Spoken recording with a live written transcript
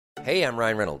Hey, I'm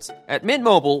Ryan Reynolds. At Mint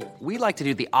Mobile, we like to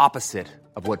do the opposite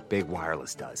of what Big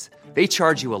Wireless does. They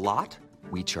charge you a lot,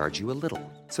 we charge you a little.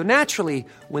 So naturally,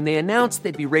 when they announced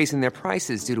they'd be raising their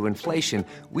prices due to inflation,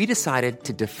 we decided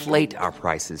to deflate our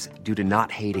prices due to not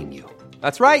hating you.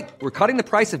 That's right. We're cutting the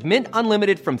price of Mint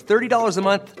Unlimited from $30 a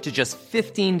month to just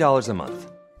 $15 a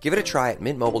month. Give it a try at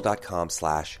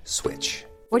mintmobile.com/switch.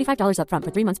 $45 up front for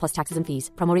 3 months plus taxes and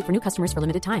fees. Promo rate for new customers for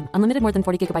limited time. Unlimited more than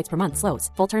 40 gigabytes per month. Slows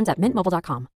full terms at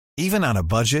mintmobile.com. Even on a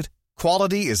budget,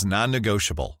 quality is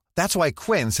non-negotiable. That's why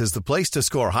Quince is the place to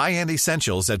score high-end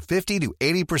essentials at 50 to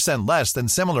 80% less than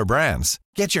similar brands.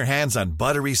 Get your hands on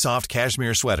buttery soft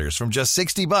cashmere sweaters from just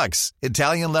 $60,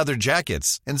 Italian leather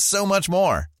jackets, and so much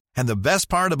more. And the best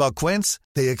part about Quince,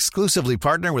 they exclusively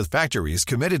partner with factories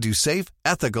committed to safe,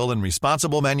 ethical, and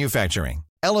responsible manufacturing.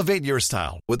 Elevate your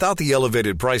style without the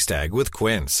elevated price tag with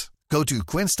Quince. Go to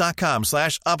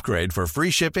quince.com/upgrade for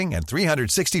free shipping and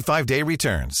 365-day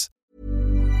returns.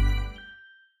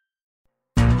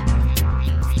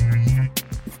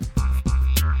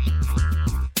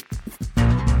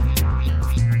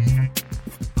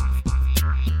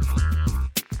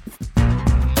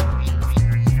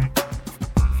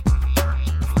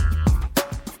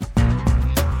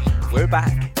 We're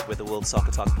back with the World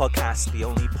Soccer Talk podcast, the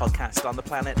only podcast on the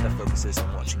planet that focuses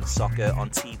on watching soccer on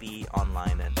TV,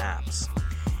 online, and apps.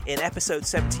 In episode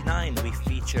 79, we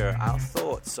feature our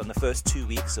thoughts on the first 2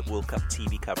 weeks of World Cup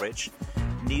TV coverage,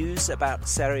 news about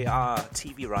Serie A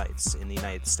TV rights in the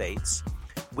United States,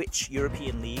 which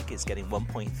European league is getting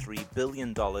 $1.3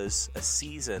 billion a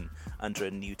season under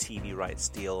a new TV rights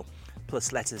deal,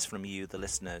 plus letters from you, the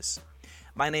listeners.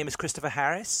 My name is Christopher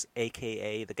Harris,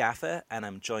 aka The Gaffer, and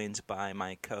I'm joined by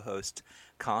my co-host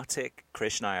Kartik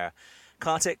Krishnaiyer.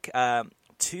 Kartik,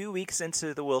 2 weeks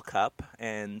into the World Cup,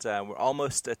 and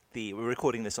we're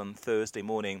recording this on Thursday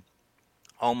morning,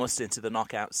 almost into the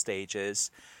knockout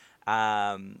stages.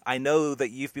 I know that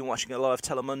you've been watching a lot of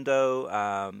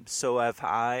Telemundo, so have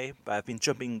I. I've been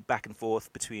jumping back and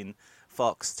forth between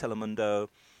Fox, Telemundo,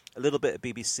 a little bit of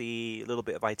BBC, a little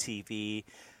bit of ITV.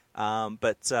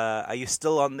 But are you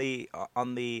still on the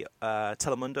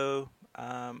Telemundo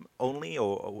only,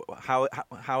 or how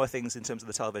are things in terms of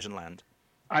the television land?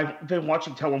 I've been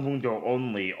watching Telemundo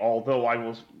only, although I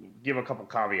will give a couple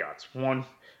caveats. One,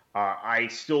 I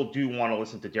still do want to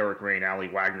listen to Derek Ray and Ali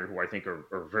Wagner, who I think are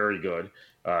very good,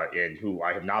 and who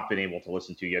I have not been able to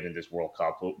listen to yet in this World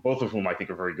Cup. Both of whom I think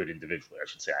are very good individually. I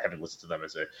should say I haven't listened to them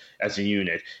as a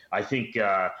unit. I think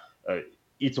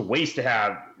it's a waste to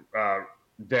have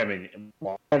them in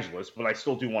Los Angeles, but I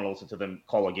still do want to listen to them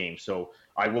call a game. So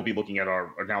I will be looking at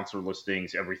our announcer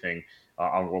listings, everything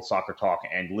on World Soccer Talk,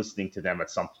 and listening to them at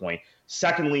some point.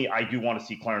 Secondly, I do want to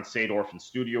see Clarence Seedorf in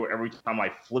studio. Every time I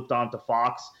flipped onto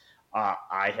Fox,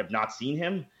 I have not seen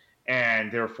him,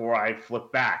 and therefore I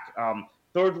flipped back.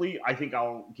 Thirdly, I think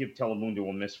I'll give Telemundo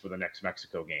a miss for the next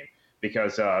Mexico game,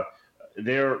 because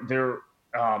their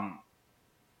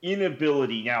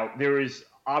inability. Now, there is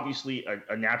obviously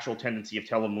a natural tendency of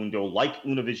Telemundo, like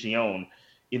Univision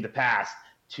in the past,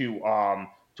 to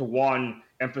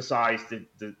emphasize the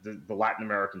Latin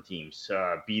American teams,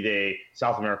 be they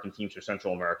South American teams or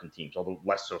Central American teams, although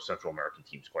less so Central American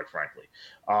teams, quite frankly.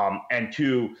 And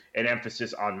two, an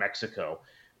emphasis on Mexico,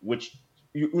 which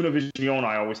Univision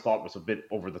I always thought was a bit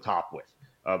over the top with.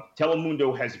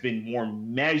 Telemundo has been more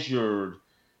measured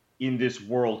in this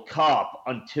World Cup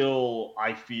until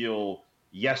I feel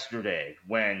yesterday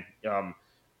when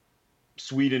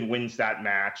Sweden wins that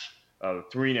match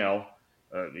 3-0.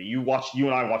 You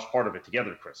and I watched part of it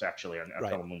together, Chris, actually, on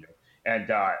right. Telemundo. And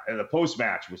the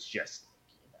post-match was just,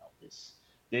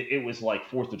 it was like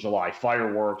 4th of July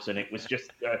fireworks, and it was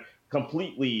just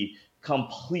completely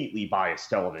biased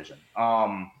television.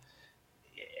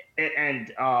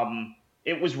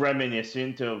 It was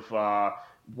reminiscent of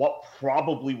what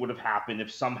probably would have happened if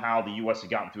somehow the U.S. had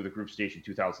gotten through the group stage in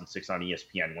 2006 on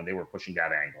ESPN when they were pushing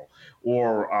that angle,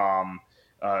 or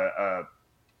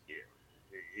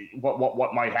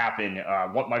what might happen,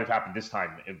 what might have happened this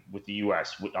time with the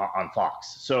U.S. On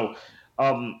Fox. So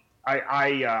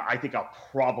I think I'll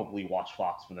probably watch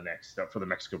Fox for the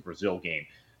Mexico-Brazil game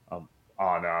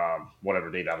on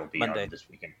whatever day that'll be Monday. This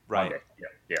weekend. Right. Monday.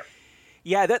 Yeah.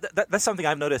 Yeah, that's something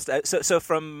I've noticed. So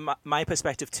from my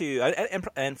perspective too,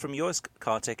 and from yours,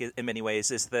 Kartik, in many ways,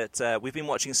 is that we've been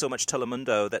watching so much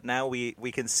Telemundo that now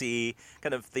we can see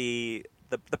kind of the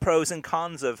pros and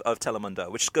cons of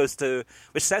Telemundo, which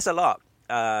says a lot.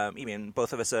 I mean,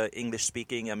 both of us are English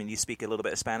speaking. I mean, you speak a little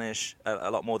bit of Spanish,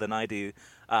 a lot more than I do.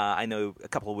 I know a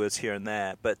couple of words here and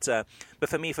there, but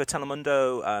for me, for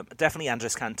Telemundo, definitely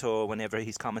Andres Cantor whenever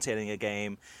he's commentating a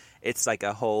game. it's like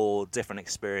a whole different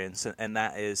experience, and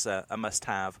that is a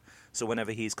must-have. So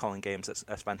whenever he's calling games,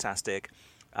 that's fantastic.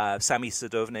 Sami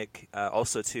Sadovnik,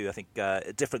 also too, I think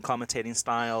a different commentating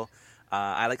style.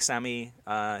 Alex Sami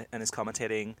and his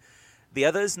commentating. The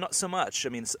others, not so much. I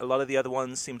mean, a lot of the other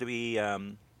ones seem to be a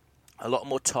lot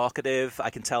more talkative. I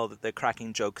can tell that they're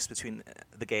cracking jokes between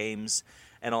the games.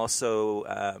 And also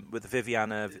with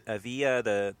Viviana Villa,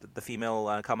 the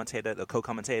female commentator, the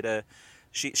co-commentator,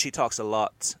 she talks a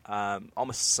lot,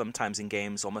 almost sometimes in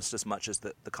games, almost as much as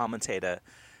the commentator.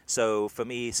 So for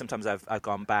me, sometimes I've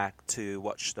gone back to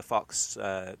watch the Fox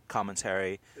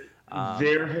commentary.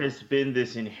 There has been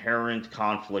this inherent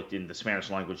conflict in the Spanish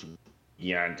language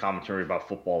and commentary about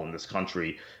football in this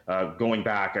country, going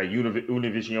back.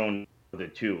 Univision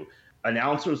too.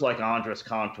 Announcers like Andres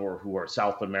Cantor, who are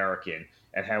South American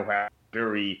and who have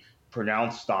very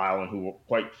pronounced style and who,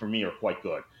 for me, are quite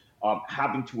good,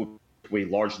 having to a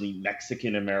largely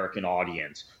Mexican-American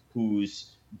audience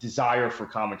whose desire for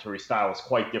commentary style is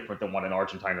quite different than what an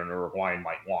Argentine or an Uruguayan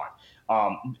might want.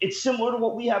 It's similar to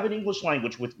what we have in English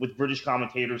language with British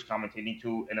commentators commentating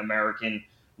to an American,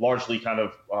 largely kind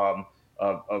of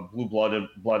a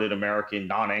blue-blooded American,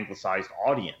 non-anglicized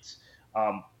audience.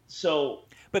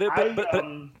 But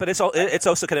it's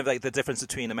also kind of like the difference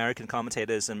between American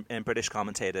commentators and British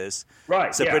commentators.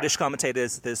 Right. So yeah. British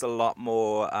commentators, there's a lot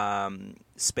more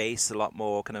space, a lot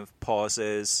more kind of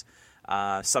pauses.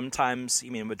 Sometimes,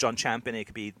 with John Champion, it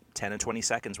could be 10 or 20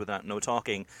 seconds without no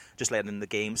talking, just letting the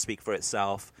game speak for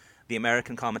itself. The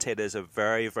American commentators are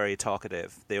very, very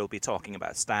talkative. They'll be talking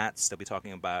about stats. They'll be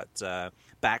talking about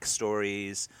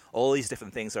backstories, all these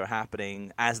different things that are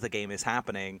happening as the game is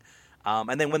happening.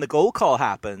 And then when the goal call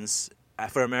happens,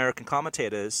 for American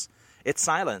commentators, it's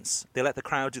silence. They let the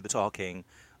crowd do the talking.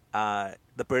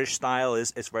 The British style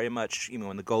is very much,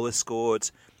 when the goal is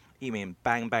scored,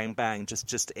 bang, bang, bang,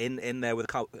 just in there with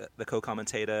the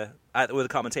co-commentator, with the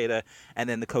commentator, and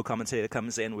then the co-commentator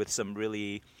comes in with some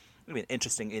really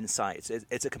interesting insights.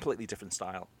 It's a completely different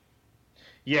style.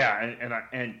 Yeah,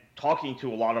 and talking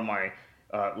to a lot of my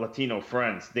Latino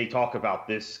friends, they talk about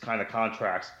this kind of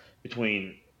contrast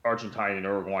between Argentine and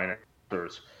Uruguayan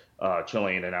announcers,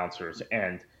 Chilean announcers,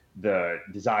 and the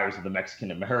desires of the Mexican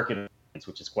American,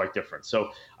 which is quite different. So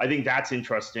I think that's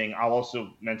interesting. I'll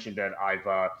also mention that I've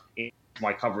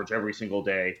my coverage every single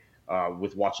day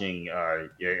with watching,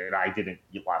 and I didn't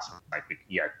last night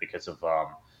yet because of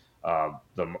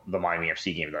the Miami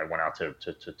FC game that I went out to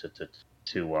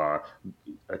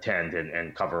attend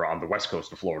and cover on the west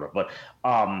coast of Florida. But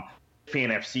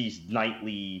Fan FC's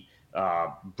nightly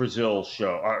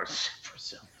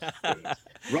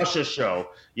Russia show.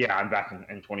 Yeah, I'm back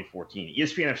in 2014.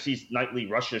 ESPN FC's nightly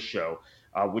Russia show,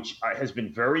 which has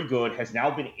been very good, has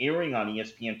now been airing on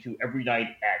ESPN2 every night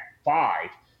at 5.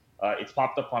 It's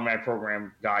popped up on my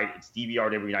program guide. It's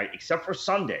DVR'd every night, except for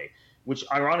Sunday, which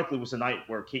ironically was a night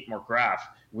where Kate McGrath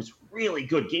was really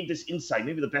good, gave this insight,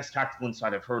 maybe the best tactical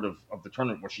insight I've heard of the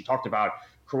tournament, where she talked about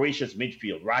Croatia's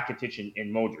midfield, Rakitic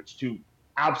and Modric, two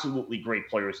absolutely great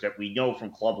players that we know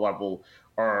from club level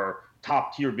are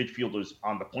top-tier midfielders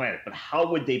on the planet. But how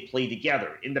would they play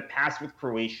together? In the past with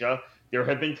Croatia, there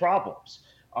have been problems.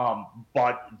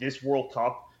 But this World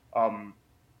Cup,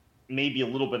 maybe a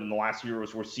little bit in the last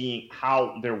years, we're seeing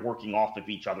how they're working off of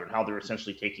each other and how they're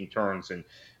essentially taking turns, and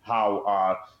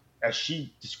how, as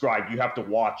she described, you have to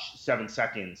watch 7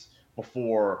 seconds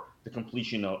before the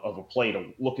completion of a play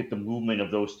to look at the movement of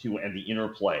those two and the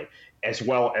interplay, as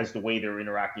well as the way they're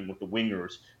interacting with the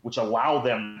wingers, which allow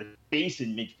them the space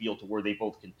in midfield to where they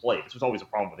both can play. This was always a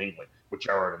problem with England, with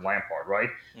Gerrard and Lampard, right?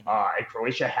 Mm-hmm. And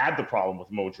Croatia had the problem with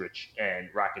Modric and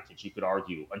Rakitic, you could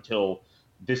argue, until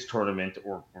this tournament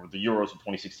or the Euros in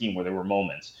 2016, where there were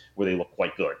moments where they looked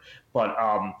quite good. But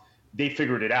they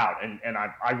figured it out, and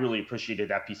I really appreciated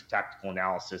that piece of tactical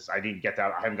analysis. I didn't get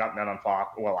that. I haven't gotten that on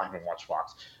Fox. Well, I haven't watched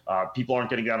Fox. People aren't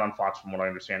getting that on Fox, from what I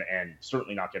understand, and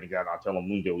certainly not getting that on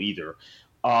Telemundo either.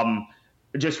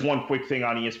 Just one quick thing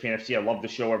on ESPN FC. I love the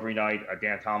show every night.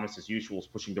 Dan Thomas, as usual, is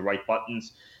pushing the right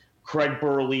buttons. Craig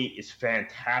Burley is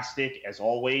fantastic, as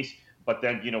always. But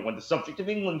then, when the subject of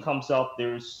England comes up,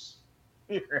 there's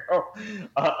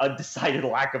a decided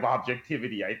lack of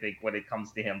objectivity, I think, when it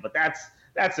comes to him. But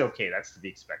that's okay. That's to be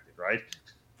expected, right?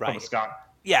 Right. From Scott.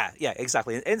 Yeah,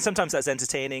 exactly. And sometimes that's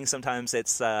entertaining. Sometimes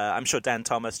it's, I'm sure, Dan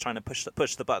Thomas trying to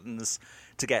push the buttons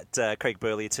to get Craig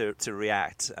Burley to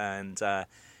react. And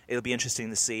it'll be interesting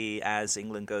to see as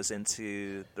England goes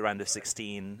into the round of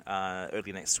 16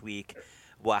 early next week,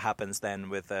 what happens then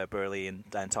with Burley and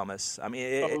Dan Thomas. I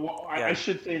mean, I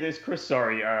should say this, Chris.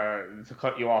 Sorry to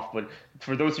cut you off, but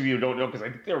for those of you who don't know, because I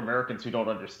think there are Americans who don't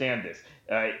understand this,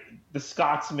 the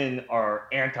Scotsmen are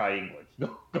anti-England.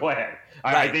 Go ahead.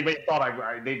 Right. They may have thought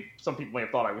some people may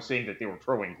have thought I was saying that they were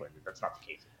pro-England. That's not the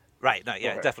case. Right. No.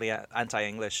 Yeah. Definitely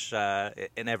anti-English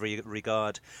in every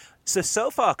regard. So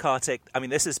far, Kartik, I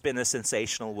mean, this has been a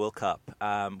sensational World Cup.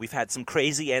 We've had some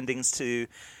crazy endings to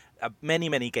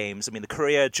many games. I mean, the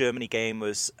Korea-Germany game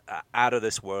was out of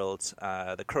this world.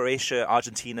 The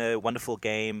Croatia-Argentina, wonderful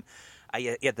game.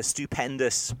 You had the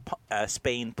stupendous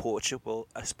Spain-Portugal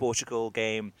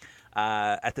game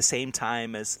at the same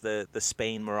time as the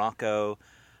Spain-Morocco.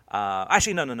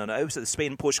 Actually, no. It was the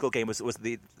Spain-Portugal game was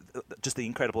just the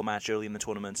incredible match early in the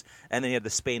tournament. And then you had the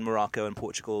Spain, Morocco, and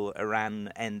Portugal, Iran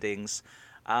endings.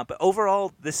 But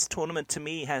overall, this tournament to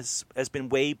me has been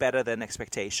way better than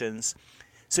expectations.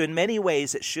 So in many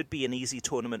ways, it should be an easy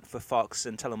tournament for Fox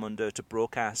and Telemundo to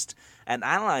broadcast and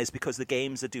analyze because the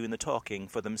games are doing the talking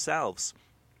for themselves.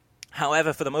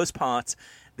 However, for the most part,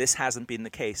 this hasn't been the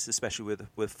case, especially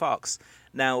with Fox.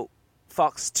 Now,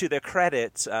 Fox, to their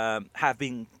credit, have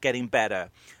been getting better,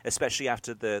 especially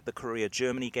after the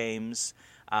Korea-Germany games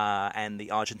and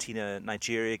the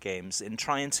Argentina-Nigeria games, in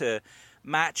trying to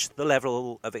match the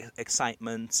level of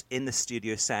excitement in the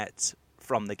studio set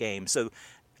from the game. So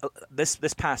this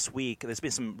past week, there's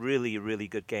been some really, really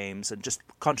good games and just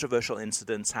controversial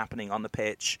incidents happening on the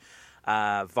pitch,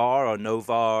 VAR or no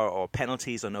VAR, or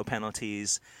penalties or no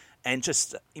penalties. And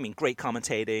just, great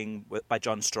commentating by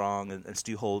John Strong and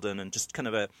Stu Holden, and just kind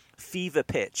of a fever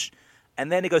pitch.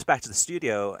 And then it goes back to the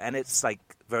studio, and it's like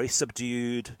very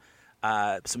subdued,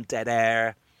 some dead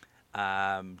air.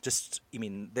 They're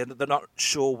not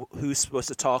sure who's supposed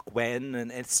to talk when,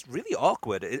 and it's really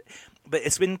awkward. But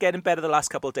it's been getting better the last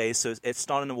couple of days, so it's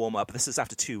starting to warm up. This is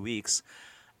after 2 weeks.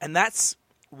 And that's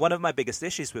one of my biggest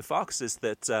issues with Fox, is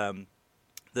that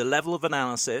the level of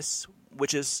analysis,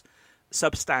 which is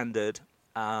substandard,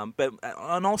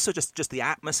 and also just the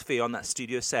atmosphere on that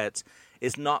studio set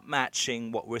is not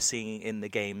matching what we're seeing in the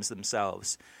games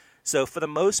themselves. So for the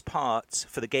most part,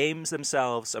 for the games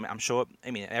themselves, I'm sure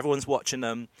everyone's watching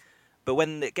them, but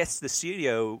when it gets to the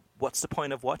studio, what's the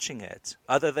point of watching it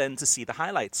other than to see the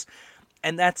highlights?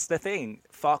 And that's the thing.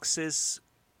 Fox's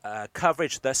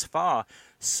coverage thus far,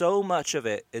 so much of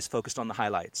it is focused on the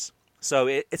highlights. So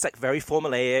it's like very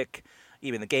formulaic.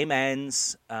 Even the game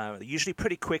ends, usually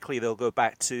pretty quickly they'll go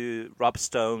back to Rob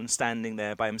Stone standing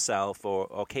there by himself,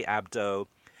 or Kate Abdo,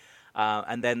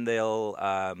 and then they'll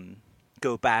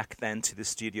go back then to the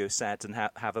studio set and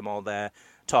have them all there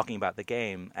talking about the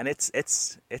game. And it's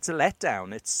a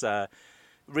letdown. It's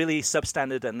really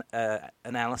substandard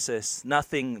analysis,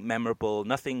 nothing memorable,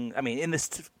 nothing. In this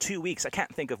 2 weeks, I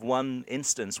can't think of one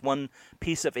instance, one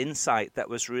piece of insight that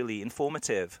was really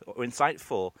informative or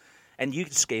insightful. And you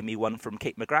just gave me one from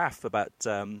Kate McGrath about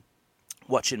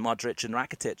watching Modric and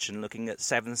Rakitic and looking at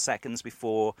 7 seconds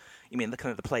before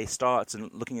the play starts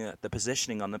and looking at the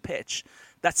positioning on the pitch.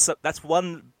 That's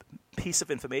one piece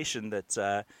of information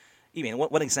that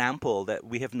one example that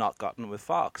we have not gotten with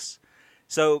Fox.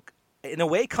 So in a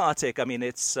way, Kartik,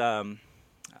 it's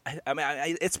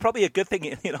it's probably a good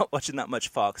thing you're not watching that much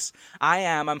Fox.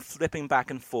 I'm flipping back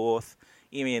and forth.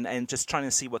 And just trying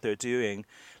to see what they're doing.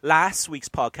 Last week's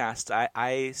podcast,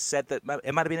 I said that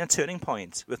it might have been a turning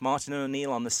point with Martin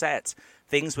O'Neill on the set.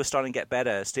 Things were starting to get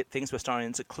better. Things were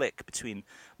starting to click between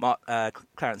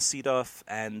Clarence Seedorf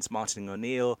and Martin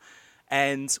O'Neill.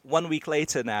 And 1 week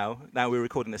later now we're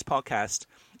recording this podcast,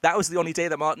 that was the only day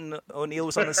that Martin O'Neill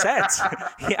was on the set.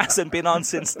 He hasn't been on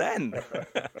since then.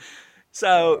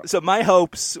 So my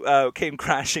hopes came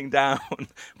crashing down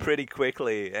pretty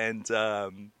quickly. And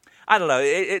I don't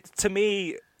know. To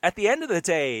me, at the end of the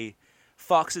day,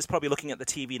 Fox is probably looking at the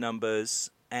TV numbers,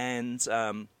 and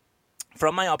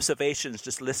from my observations,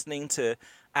 just listening to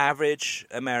average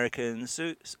Americans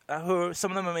who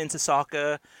some of them are into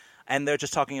soccer, and they're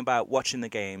just talking about watching the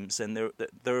games, and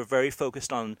they're very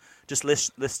focused on just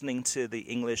listening to the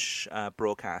English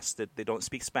broadcast. They don't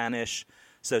speak Spanish,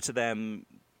 so to them,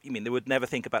 they would never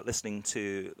think about listening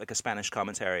to like a Spanish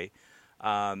commentary.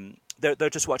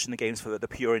 They're just watching the games for the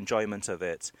pure enjoyment of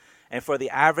it. And for the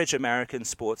average American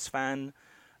sports fan,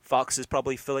 Fox is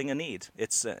probably filling a need.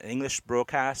 It's English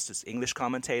broadcast, it's English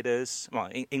commentators,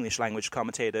 English language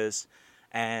commentators,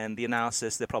 and the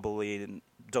analysis they probably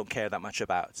don't care that much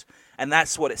about. And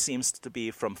that's what it seems to be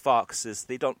from Fox, is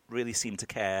they don't really seem to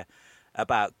care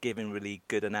about giving really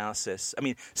good analysis.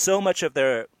 So much of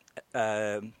their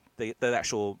the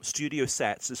actual studio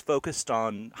sets is focused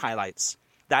on highlights.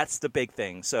 That's the big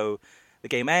thing. So The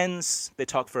game ends, they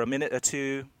talk for a minute or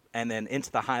two, and then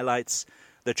into the highlights,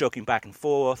 they're joking back and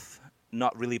forth,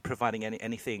 not really providing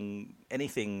anything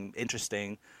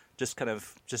interesting. It's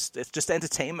just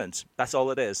entertainment. That's all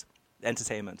it is,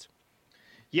 entertainment.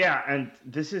 Yeah, and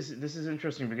this is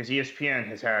interesting because ESPN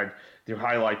has had their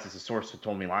highlights, as a source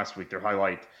told me last week, their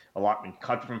highlight a lot been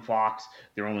cut from Fox.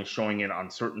 They're only showing it on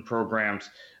certain programs.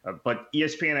 But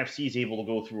ESPN FC is able to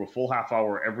go through a full half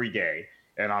hour every day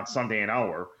and on Sunday an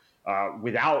hour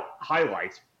without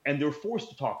highlights, and they're forced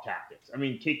to talk tactics. I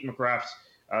mean, Kate McGrath's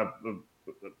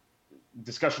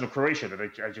discussion of Croatia that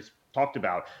I just talked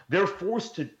about, they're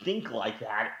forced to think like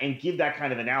that and give that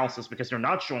kind of analysis because they're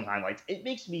not showing highlights. It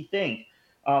makes me think,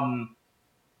 and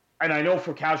I know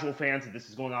for casual fans that this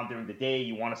is going on during the day,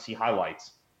 you want to see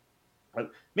highlights. It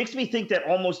makes me think that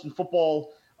almost in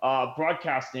football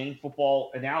broadcasting,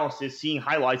 football analysis, seeing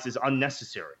highlights is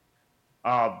unnecessary.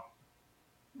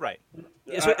 Right.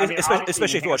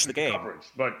 Especially if you watch the game. Coverage,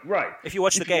 but right. If you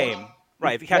watch the game,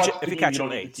 right. If you catch it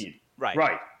late. Right.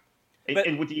 Right.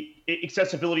 And with the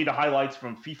accessibility to highlights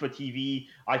from FIFA TV,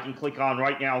 I can click on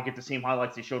right now and get the same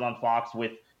highlights they showed on Fox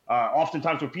with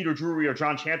oftentimes with Peter Drury or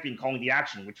John Champion calling the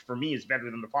action, which for me is better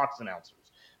than the Fox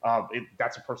announcers.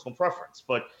 That's a personal preference.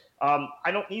 But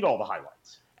I don't need all the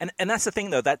highlights. And that's the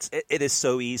thing, though. It is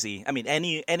so easy. I mean,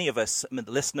 any of us,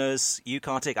 the listeners, you,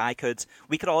 Kartik,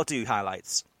 we could all do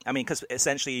highlights. I mean, because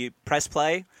essentially you press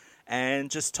play and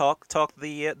just talk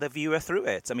the viewer through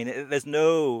it. I mean, there's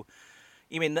no...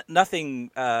 I mean, nothing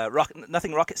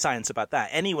rocket science about that.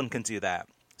 Anyone can do that.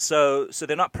 So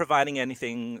they're not providing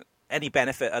any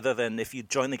benefit other than if you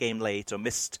join the game late or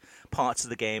missed parts of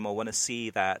the game or want to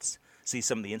see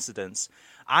some of the incidents.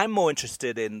 I'm more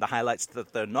interested in the highlights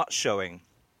that they're not showing.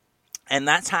 And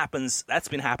that's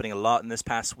been happening a lot in this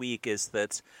past week, is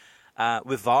that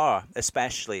with VAR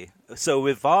especially. So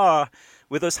with VAR,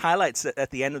 with those highlights at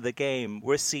the end of the game,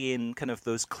 we're seeing kind of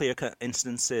those clear-cut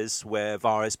instances where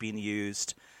VAR is being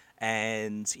used,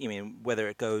 and whether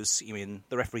it goes, the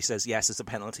referee says yes, it's a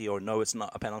penalty, or no, it's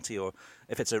not a penalty, or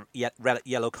if it's a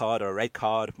yellow card or a red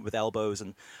card with elbows,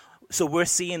 and so we're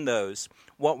seeing those.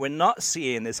 What we're not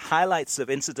seeing is highlights of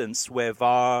incidents where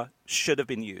VAR should have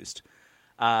been used,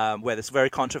 where there's very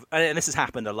and this has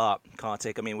happened a lot,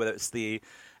 Kartik. I mean, whether it's the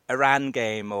Iran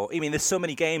game, or there's so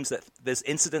many games that there's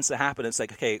incidents that happen. It's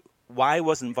like, okay, why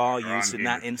wasn't VAR used in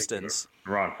that instance?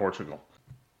 Iran, Portugal.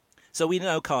 So we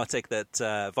know, Kartik,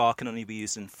 that VAR can only be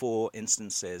used in 4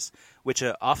 instances, which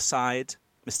are offside,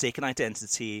 mistaken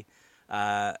identity,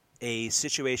 a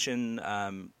situation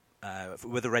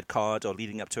with a red card or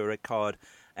leading up to a red card,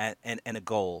 and a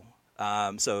goal.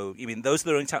 So those are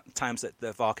the only times that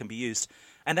the VAR can be used.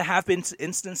 And there have been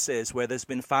instances where there's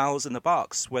been fouls in the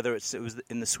box, whether it was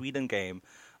in the Sweden game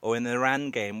or in the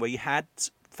Iran game, where you had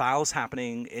fouls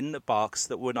happening in the box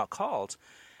that were not called.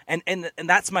 And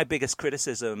that's my biggest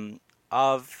criticism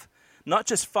of not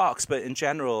just Fox, but in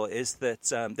general, is that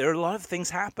there are a lot of things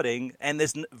happening, and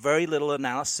there's very little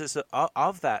analysis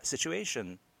of that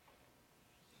situation.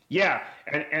 Yeah,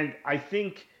 and I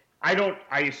think I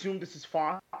assume this is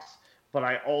Fox, but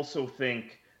I also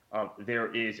think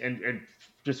there is, and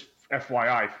just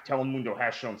FYI, Telemundo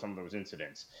has shown some of those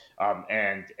incidents,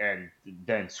 and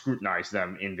then scrutinized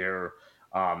them in their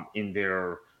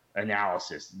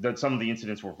analysis. That some of the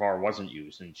incidents where VAR wasn't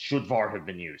used, and should VAR have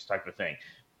been used, type of thing.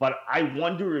 But I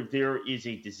wonder if there is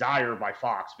a desire by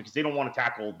Fox, because they don't want to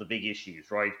tackle the big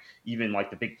issues, right? Even like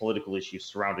the big political issues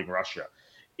surrounding Russia.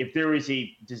 If there is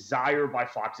a desire by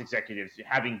Fox executives,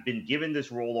 having been given this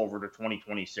rollover to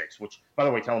 2026, which, by the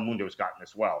way, Telemundo has gotten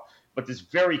as well, but this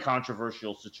very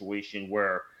controversial situation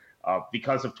where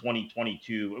because of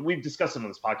 2022, we've discussed it on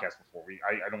this podcast before.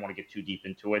 I don't want to get too deep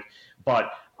into it,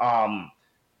 but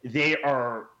they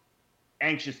are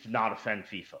anxious to not offend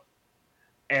FIFA.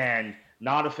 And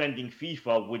not offending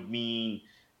FIFA would mean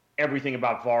everything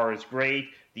about VAR is great.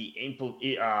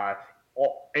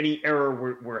 Any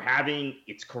error we're having,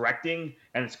 it's correcting,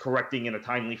 and it's correcting in a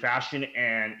timely fashion,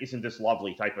 and isn't this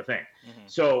lovely type of thing. Mm-hmm.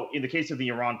 So in the case of the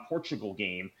Iran-Portugal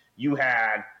game,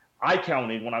 I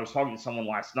counted when I was talking to someone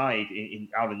last night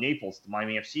out in Naples, the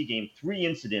Miami FC game, 3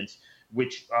 incidents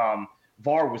which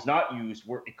VAR was not used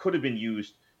where it could have been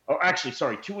used. Oh, actually,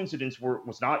 sorry, 2 incidents where it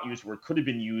was not used where it could have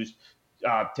been used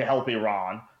to help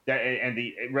Iran, and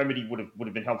the remedy would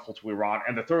have been helpful to Iran.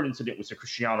 And the 3rd incident was a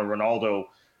Cristiano Ronaldo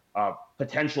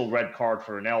potential red card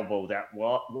for an elbow that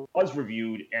was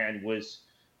reviewed and was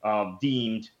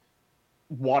deemed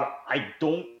what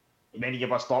many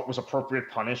of us thought was appropriate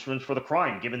punishment for the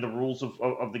crime, given the rules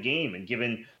of the game and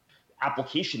given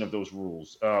application of those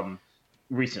rules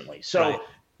recently. So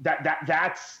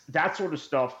right. That sort of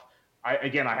stuff I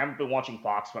haven't been watching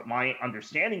Fox, but my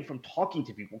understanding from talking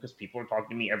to people, because people are talking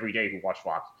to me every day who watch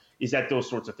Fox, is that those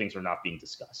sorts of things are not being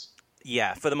discussed.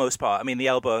 Yeah, for the most part. I mean, the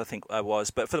elbow, I think I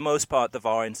was, but for the most part, the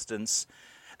VAR incidents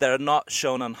that are not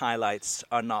shown on highlights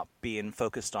are not being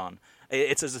focused on.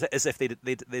 It's as if they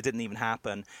didn't even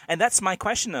happen. And that's my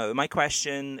question, though. My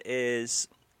question is,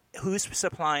 who's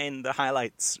supplying the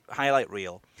highlight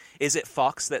reel? Is it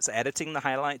Fox that's editing the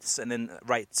highlights and then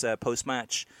writes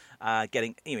post-match,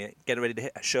 getting ready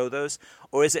to show those?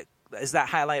 Or is that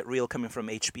highlight reel coming from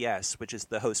HBS, which is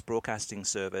the host broadcasting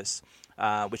service,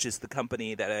 which is the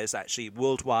company that is actually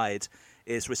worldwide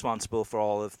is responsible for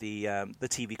all of the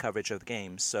TV coverage of the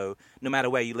games. So no matter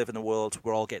where you live in the world,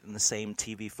 we're all getting the same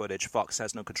TV footage. Fox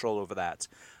has no control over that.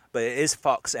 But is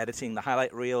Fox editing the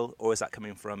highlight reel, or is that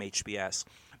coming from HBS?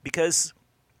 Because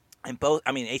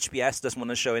HBS doesn't want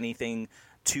to show anything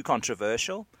too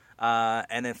controversial,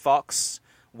 and then Fox,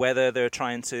 whether they're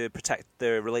trying to protect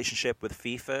their relationship with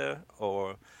FIFA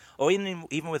or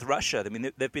even with Russia. I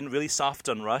mean, they've been really soft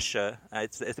on Russia.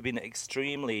 It's been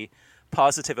extremely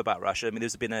positive about Russia. I mean,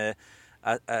 there's been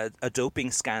a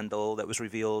doping scandal that was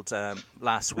revealed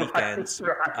last weekend.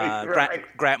 Right.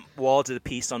 Grant Wall did a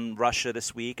piece on Russia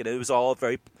this week, and it was all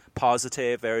very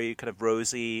positive, very kind of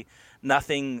rosy.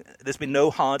 There's been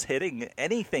no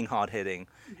anything hard-hitting.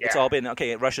 Yeah. It's all been,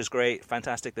 okay, Russia's great,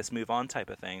 fantastic, let's move on type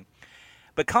of thing.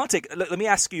 But Kartik, let me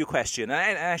ask you a question.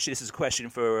 And actually, this is a question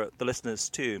for the listeners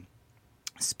too.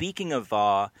 Speaking of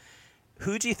VAR,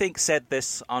 who do you think said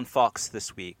this on Fox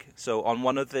this week? So on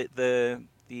one of the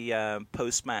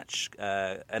post-match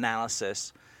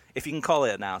analysis, if you can call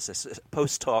it analysis,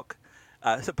 post-talk,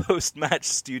 post-match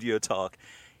studio talk,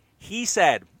 he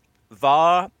said,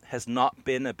 VAR has not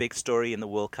been a big story in the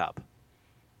World Cup.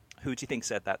 Who do you think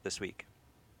said that this week?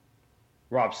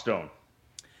 Rob Stone.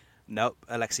 Nope,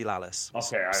 Alexi Lalas.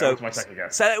 Okay, that was my second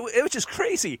guess. So it was just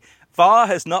crazy. VAR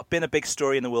has not been a big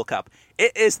story in the World Cup.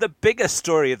 It is the biggest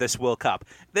story of this World Cup.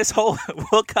 This whole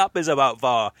World Cup is about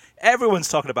VAR. Everyone's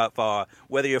talking about VAR.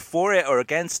 Whether you're for it or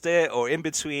against it or in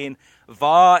between,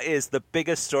 VAR is the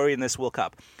biggest story in this World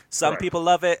Cup. Some people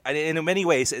love it, and in many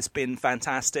ways it's been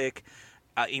fantastic.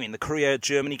 The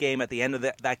Korea-Germany game at the end of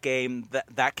that game,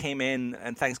 that came in,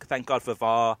 and thank God for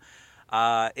VAR.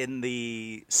 In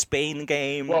the Spain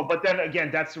game. Well, but then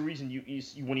again, that's the reason you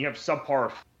when you have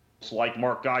subpar like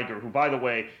Mark Geiger, who, by the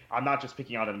way, I'm not just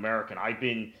picking out an American. I've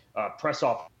been press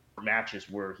off matches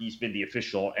where he's been the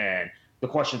official, and the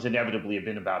questions inevitably have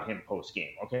been about him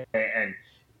post-game, okay? And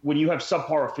when you have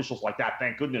subpar officials like that,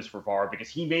 thank goodness for VAR, because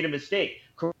he made a mistake,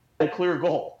 a clear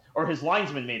goal, or his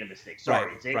linesman made a mistake.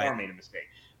 Sorry, Zavar made a mistake.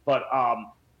 But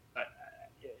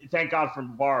thank God for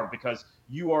VAR, because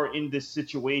you are in this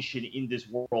situation in this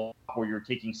world where you're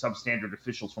taking substandard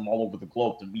officials from all over the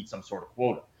globe to meet some sort of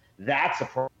quota. That's a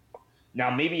problem. Now,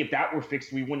 maybe if that were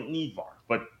fixed, we wouldn't need VAR,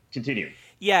 but continue.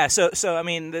 Yeah, so I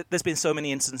mean, there's been so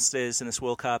many instances in this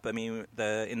World Cup. I mean,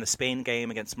 in the Spain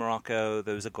game against Morocco,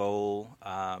 there was a goal.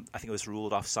 I think it was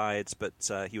ruled offsides, but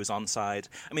he was onside.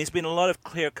 I mean, it's been a lot of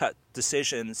clear-cut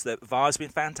decisions that VAR has been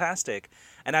fantastic.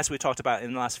 And as we talked about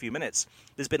in the last few minutes,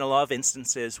 there's been a lot of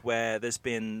instances where there's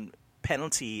been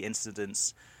penalty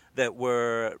incidents that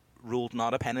were ruled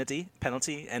not a penalty,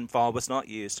 and VAR was not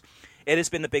used. It has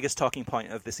been the biggest talking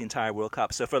point of this entire World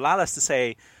Cup. So for Lalas to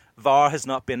say VAR has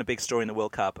not been a big story in the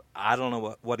World Cup, I don't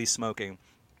know what he's smoking.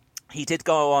 He did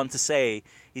go on to say,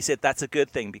 he said that's a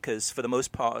good thing because for the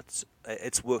most part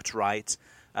it's worked right.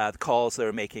 The calls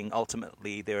they're making,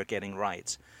 ultimately they're getting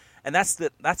right. And that's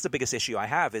the biggest issue I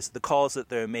have, is the calls that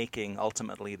they're making,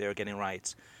 ultimately they're getting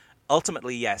right.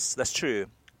 Ultimately, yes, that's true.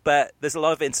 But there's a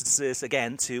lot of instances,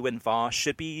 again, too, when VAR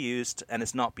should be used and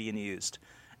it's not being used.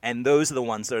 And those are the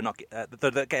ones that are not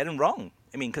they're getting wrong.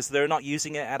 I mean, because they're not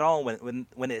using it at all when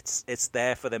it's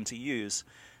there for them to use.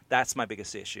 That's my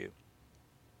biggest issue.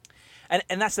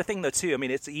 And that's the thing, though, too. I mean,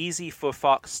 it's easy for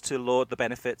Fox to laud the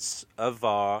benefits of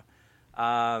VAR,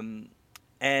 and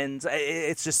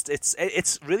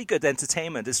it's really good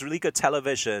entertainment. It's really good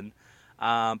television.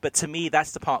 But to me,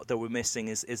 that's the part that we're missing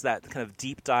is that kind of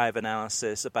deep dive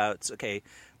analysis about, okay,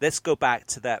 let's go back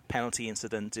to that penalty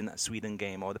incident in that Sweden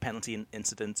game or the penalty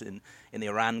incident in the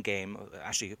Iran game.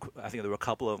 Actually, I think there were a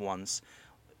couple of ones.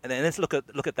 And then let's look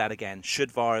at that again.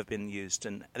 Should VAR have been used?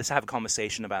 And let's have a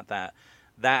conversation about that.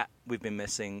 That we've been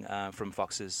missing from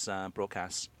Fox's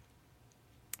broadcasts.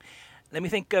 Let me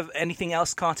think of anything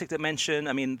else, Kartik, to mention.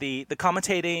 I mean, the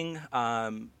commentating,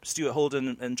 Stuart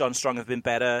Holden and John Strong have been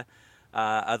better.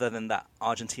 Other than that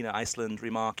Argentina-Iceland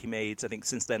remark he made, I think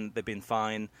since then they've been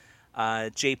fine.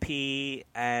 JP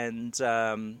and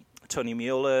Tony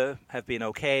Mueller have been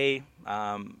okay.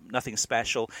 Nothing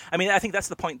special. I mean, I think that's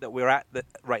the point that we're at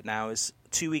right now. Is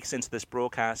 2 weeks into this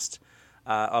broadcast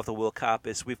of the World Cup,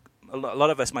 is a lot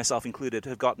of us, myself included,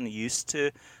 have gotten used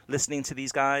to listening to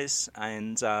these guys.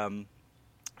 And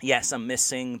yes, I'm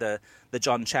missing the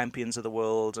John Champions of the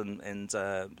world and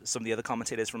some of the other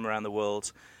commentators from around the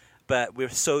world. But we're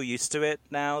so used to it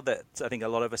now that I think a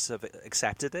lot of us have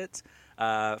accepted it.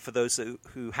 For those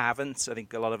who haven't, I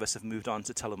think a lot of us have moved on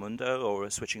to Telemundo or are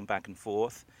switching back and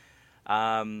forth.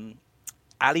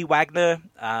 Ali Wagner,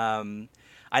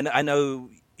 I know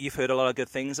you've heard a lot of good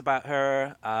things about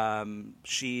her.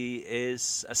 She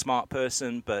is a smart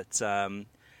person, but I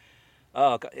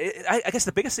guess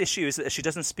the biggest issue is that she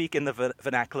doesn't speak in the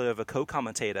vernacular of a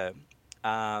co-commentator,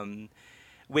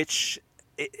 which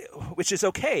is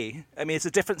okay. I mean, it's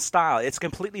a different style. It's a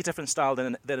completely different style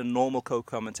than a normal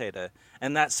co-commentator,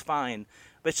 and that's fine.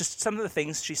 But it's just some of the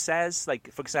things she says,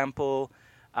 like, for example,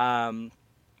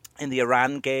 in the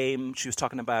Iran game, she was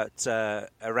talking about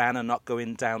Iran are not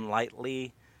going down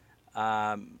lightly,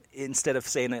 instead of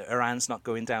saying that Iran's not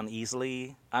going down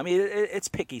easily. I mean, it's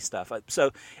picky stuff.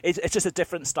 So it's just a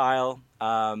different style.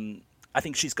 I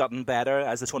think she's gotten better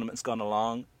as the tournament's gone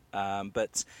along.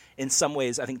 But in some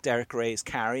ways, I think Derek Ray is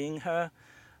carrying her.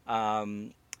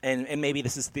 And maybe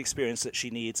this is the experience that she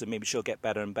needs, and maybe she'll get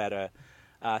better and better.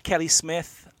 Kelly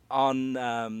Smith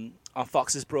on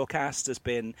Fox's broadcast has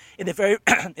been, in the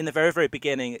very, very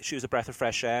beginning, she was a breath of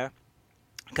fresh air,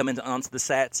 coming onto the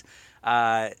set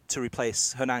to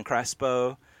replace Hernan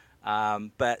Crespo.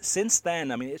 But since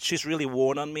then, I mean, she's really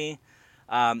worn on me.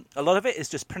 A lot of it is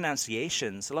just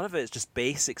pronunciations. A lot of it is just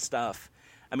basic stuff.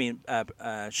 I mean,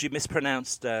 she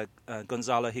mispronounced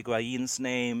Gonzalo Higuain's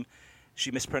name.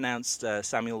 She mispronounced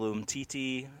Samuel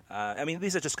Umtiti. I mean,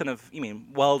 these are just kind of,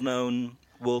 well-known,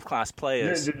 world-class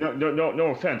players.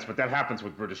 No offense, but that happens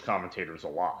with British commentators a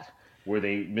lot, where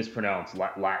they mispronounce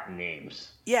Latin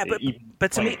names. Yeah,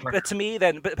 but to me,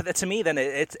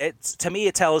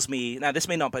 it tells me, now this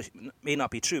may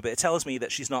not be true, but it tells me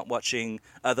that she's not watching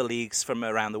other leagues from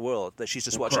around the world. That she's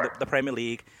just watching the Premier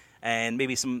League and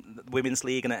maybe some women's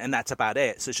league, and that's about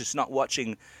it. So she's not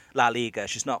watching La Liga,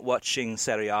 she's not watching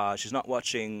Serie A, she's not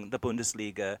watching the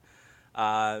Bundesliga.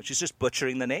 She's just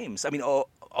butchering the names. I mean, all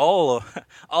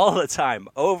the time,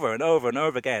 over and over and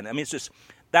over again. I mean,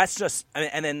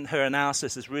 and then her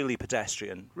analysis is really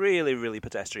pedestrian, really, really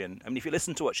pedestrian. I mean, if you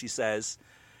listen to what she says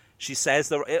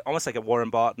almost like a Warren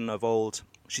Barton of old.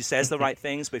 She says the right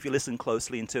things, but if you listen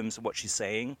closely in terms of what she's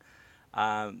saying,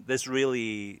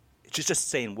 she's just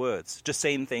saying words, just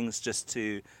saying things just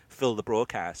to fill the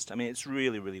broadcast. I mean, it's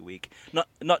really, really weak.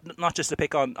 Not just to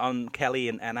pick on Kelly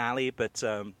and Ali, but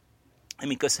I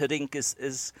mean, Gus Hiddink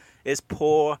is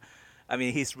poor. I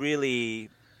mean, he's really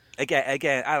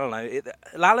again. I don't know.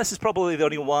 Lallis is probably the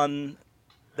only one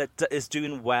that is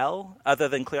doing well, other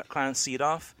than Clarence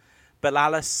Seedorf. But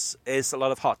Lallis is a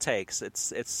lot of hot takes.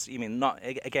 It's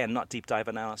not deep dive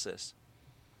analysis.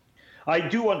 I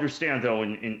do understand, though,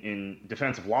 in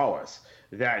defense of Lallis,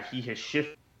 that he has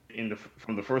shifted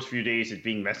from the first few days as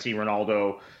being Messi,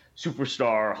 Ronaldo,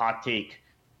 superstar, hot take,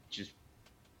 which is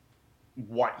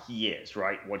what he is,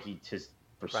 right? What he has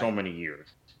for so many years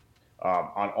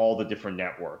on all the different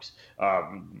networks,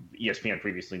 ESPN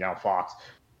previously, now Fox,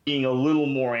 being a little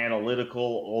more analytical,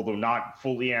 although not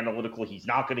fully analytical. He's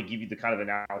not going to give you the kind of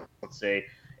analysis, let's say,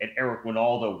 an Eric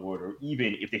Ronaldo would, or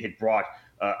even if they had brought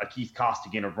a Keith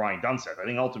Costigan or Brian Dunseth. I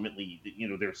think ultimately,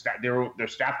 their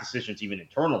staff decisions, even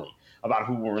internally, about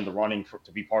who were in the running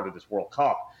to be part of this World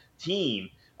Cup team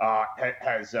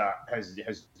has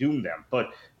doomed them.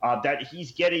 But that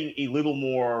he's getting a little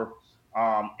more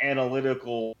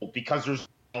analytical because there's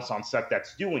else on set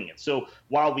that's doing it. So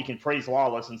while we can praise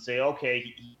Lallis and say,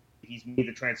 okay, he's made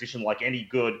the transition like any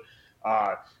good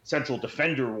central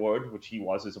defender would, which he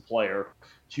was as a player,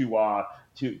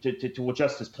 to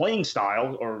adjust his playing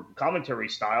style or commentary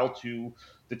style to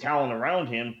the talent around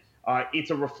him.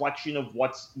 It's a reflection of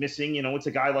what's missing. It's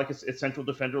a guy like a central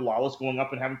defender, Lallis, going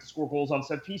up and having to score goals on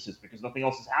set pieces because nothing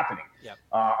else is happening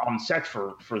on set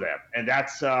for them. And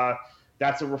that's a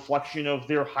reflection of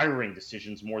their hiring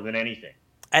decisions more than anything.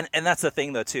 And that's the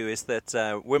thing, though, too, is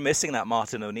that we're missing that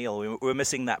Martin O'Neill. We're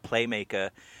missing that playmaker.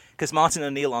 Because Martin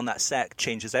O'Neill on that set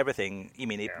changes everything.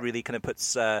 It really kind of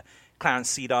puts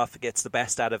Clarence Seedorf, gets the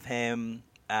best out of him.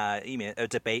 A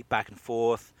debate back and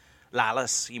forth.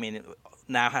 Lallis,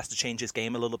 now has to change his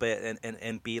game a little bit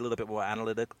and be a little bit more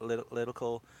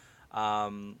analytical.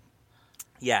 And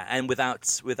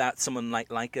without someone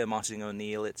like a Martin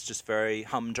O'Neill, it's just very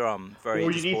humdrum, very.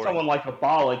 Or you need someone like a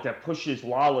Ballack that pushes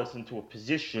Lallis into a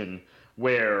position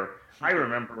where I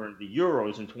remember in the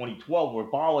Euros in 2012 where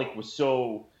Ballack was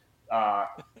so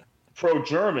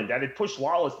pro-German that it pushed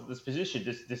Lawless to this position,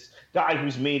 this guy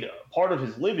who's made part of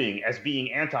his living as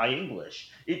being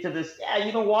anti-English, into this,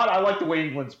 you know what, I like the way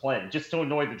England's playing, just to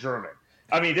annoy the German.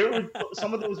 I mean, there were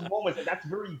some of those moments, and that's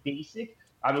very basic.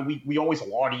 I mean, we always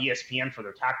laud ESPN for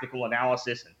their tactical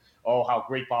analysis and, how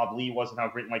great Bob Lee was and how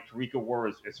great Mike Tirico were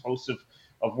as hosts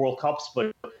of World Cups.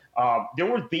 But there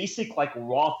were basic, like,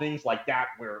 raw things like that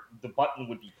where the button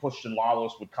would be pushed and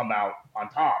Lawless would come out on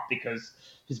top because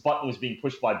his button was being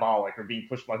pushed by Ballack or being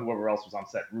pushed by whoever else was on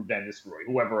set, Ruben Nistelrooy,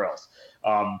 whoever else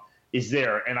is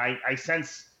there. And I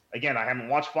sense, again, I haven't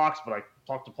watched Fox, but I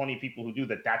talked to plenty of people who do,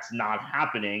 that's not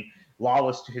happening.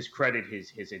 Lawless, to his credit,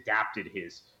 has adapted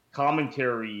his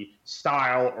commentary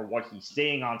style or what he's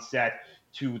saying on set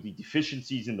to the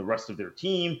deficiencies in the rest of their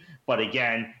team. But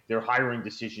again, their hiring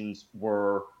decisions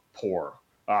were poor,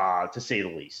 to say the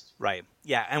least. Right.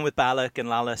 Yeah. And with Ballack and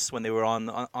Lawless, when they were on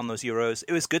those Euros,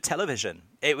 it was good television.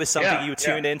 It was something you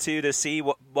tuned into to see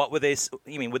what were they.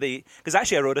 I mean, were they? Because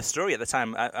actually, I wrote a story at the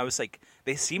time. I was like,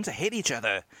 they seem to hate each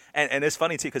other, and it's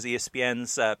funny too because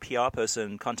ESPN's PR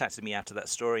person contacted me after that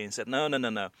story and said, no.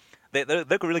 They're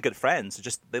really good friends.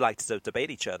 Just they like to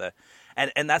debate each other,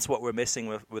 and that's what we're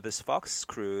missing with this Fox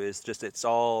crew. Is just it's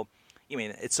all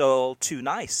too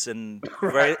nice and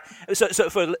very. So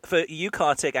for you,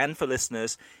 Kartik, and for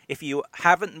listeners, if you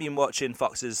haven't been watching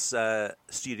Fox's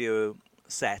studio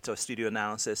set or studio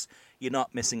analysis, you're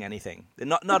not missing anything.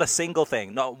 Not a single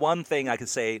thing, not one thing I could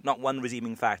say, not one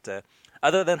redeeming factor,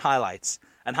 other than highlights.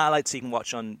 And highlights you can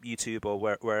watch on YouTube or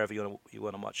wherever you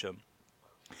want to watch them.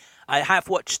 I have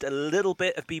watched a little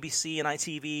bit of BBC and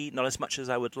ITV, not as much as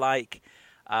I would like.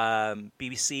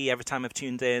 BBC, every time I've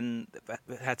tuned in,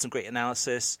 had some great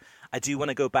analysis. I do want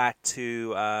to go back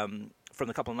to, from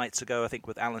a couple of nights ago, I think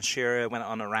with Alan Shearer, went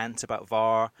on a rant about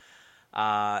VAR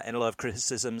and a lot of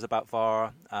criticisms about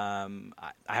VAR. I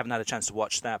haven't had a chance to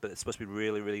watch that, but it's supposed to be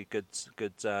really, really good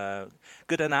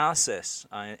analysis.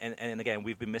 And again,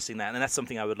 we've been missing that. And that's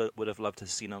something I would have loved to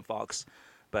have seen on Fox,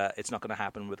 but it's not going to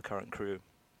happen with the current crew.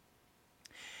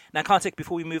 Now, Kartik,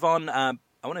 before we move on, I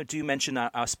want to mention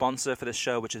our sponsor for this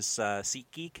show, which is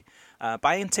SeatGeek.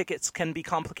 Buying tickets can be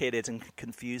complicated and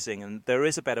confusing, and there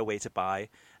is a better way to buy,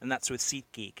 and that's with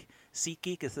SeatGeek.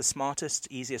 SeatGeek is the smartest,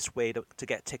 easiest way to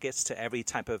get tickets to every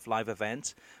type of live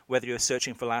event, whether you're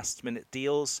searching for last-minute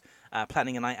deals,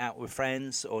 planning a night out with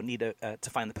friends, or need to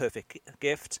find the perfect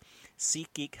gift.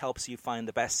 SeatGeek helps you find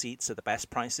the best seats at the best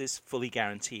prices, fully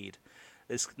guaranteed.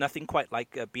 There's nothing quite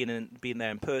like being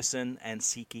there in person, and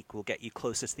SeatGeek will get you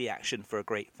closer to the action for a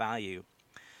great value.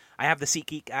 I have the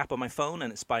SeatGeek app on my phone,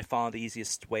 and it's by far the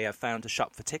easiest way I've found to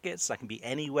shop for tickets. I can be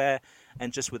anywhere,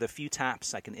 and just with a few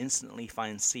taps, I can instantly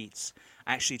find seats.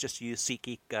 I actually just used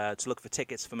SeatGeek to look for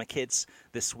tickets for my kids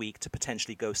this week to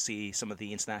potentially go see some of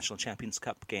the International Champions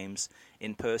Cup games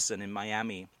in person in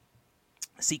Miami.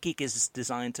 SeatGeek is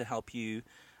designed to help you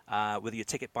with your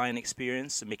ticket buying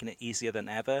experience and making it easier than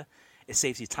ever. It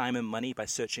saves you time and money by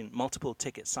searching multiple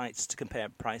ticket sites to compare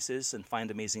prices and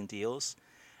find amazing deals.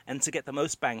 And to get the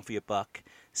most bang for your buck,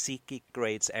 SeatGeek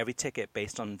grades every ticket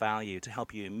based on value to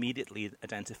help you immediately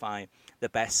identify the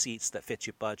best seats that fit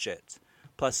your budget.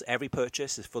 Plus, every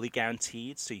purchase is fully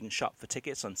guaranteed, so you can shop for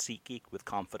tickets on SeatGeek with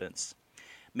confidence.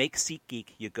 Make SeatGeek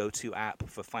your go-to app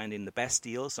for finding the best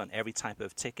deals on every type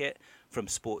of ticket, from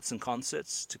sports and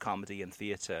concerts to comedy and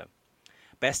theater.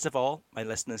 Best of all, my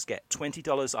listeners get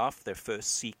 $20 off their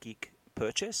first SeatGeek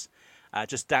purchase.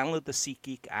 Just download the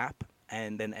SeatGeek app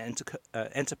and then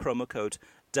enter promo code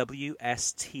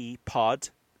WSTPOD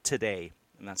today.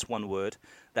 And that's one word.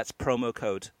 That's promo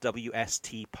code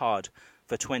WSTPOD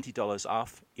for $20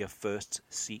 off your first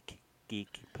SeatGeek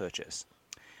purchase.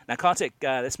 Now, Kartik,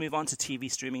 let's move on to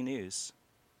TV streaming news.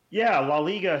 Yeah, La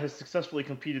Liga has successfully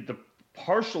completed the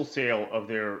partial sale of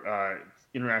their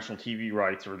international TV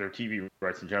rights, or their TV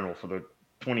rights in general, for the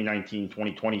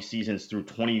 2019-2020 seasons through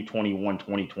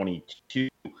 2021-2022.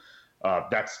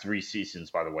 That's 3 seasons,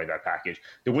 by the way, that package.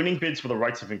 The winning bids for the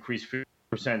rights have increased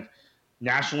 50%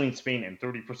 nationally in Spain and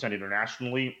 30%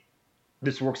 internationally.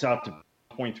 This works out to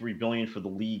 $0.3 billion for the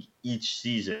league each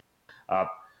season.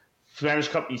 Spanish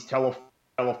companies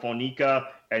Telefonica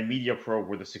and MediaPro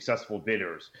were the successful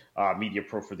bidders.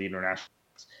 MediaPro for the international.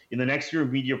 In the next year,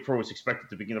 MediaPro is expected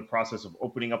to begin the process of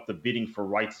opening up the bidding for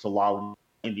rights to La Liga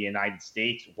in the United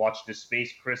States. Watch this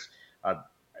space, Chris.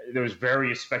 There's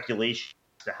various speculation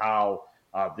as to how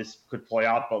this could play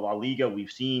out, but La Liga, we've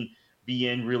seen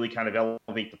beIN really kind of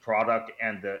elevate the product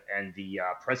and the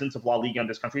presence of La Liga in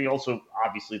this country. Also,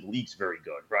 obviously, the league's very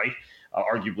good, right?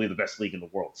 Arguably the best league in the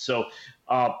world. So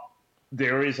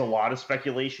there is a lot of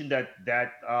speculation that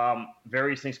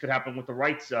various things could happen with the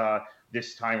rights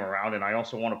this time around. And I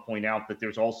also want to point out that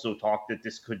there's also talk that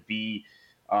this could be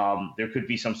there could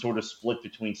be some sort of split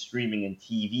between streaming and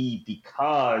TV,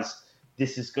 because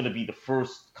this is going to be the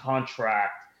first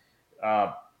contract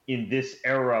in this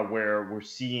era where we're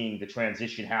seeing the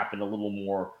transition happen a little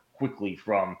more quickly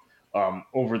from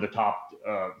over the top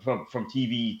from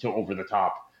TV to over the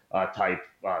top type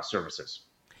services.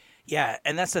 Yeah,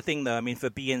 and that's the thing, though. I mean, for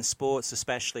beIN Sports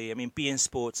especially, I mean, beIN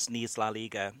Sports needs La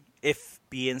Liga. If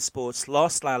beIN Sports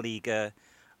lost La Liga,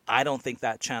 I don't think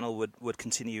that channel would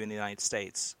continue in the United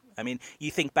States. I mean,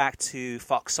 you think back to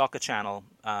Fox Soccer Channel,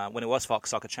 when it was Fox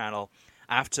Soccer Channel,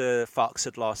 after Fox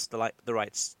had lost the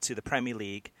rights to the Premier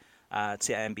League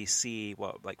to NBC,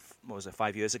 what was it,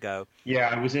 5 years ago?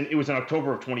 Yeah, it was in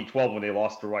October of 2012 when they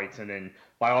lost the rights, and then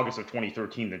by August of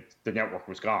 2013, the network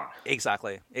was gone.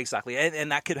 Exactly,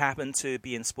 and that could happen to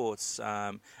beIN Sports.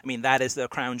 I mean, that is the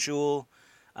crown jewel.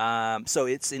 So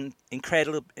it's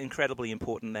incredibly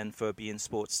important then for beIN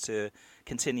Sports to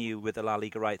continue with the La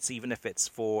Liga rights, even if it's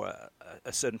for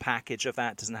a certain package of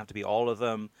that. It doesn't have to be all of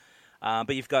them.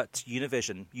 But you've got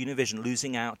Univision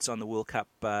losing out on the World Cup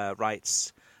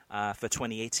rights for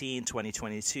 2018,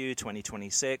 2022,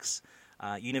 2026.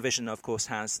 Univision, of course,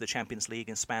 has the Champions League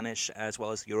in Spanish as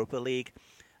well as the Europa League.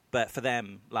 But for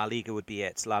them, La Liga would be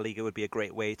it. La Liga would be a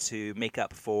great way to make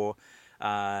up for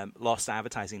lost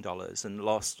advertising dollars and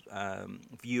lost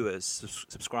viewers,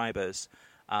 subscribers.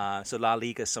 So La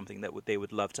Liga is something that they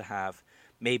would love to have.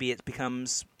 Maybe it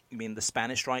becomes, I mean, the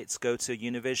Spanish rights go to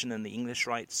Univision and the English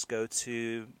rights go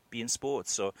to beIN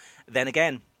Sports. So then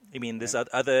again, I mean, there's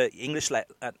other English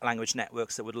language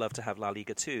networks that would love to have La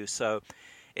Liga too. So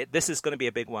this is going to be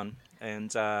a big one, and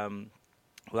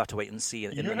we'll have to wait and see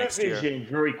in the next year. Univision,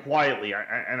 very quietly,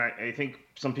 I think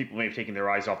some people may have taken their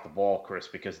eyes off the ball, Chris,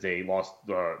 because they lost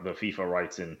the FIFA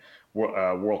rights and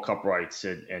World Cup rights,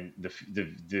 and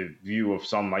the view of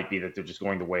some might be that they're just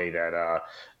going the way that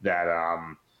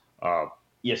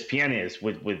ESPN is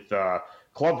with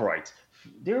club rights.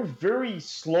 They're very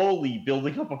slowly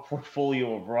building up a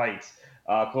portfolio of rights,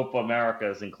 Copa America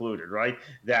is included, right?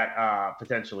 That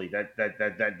potentially that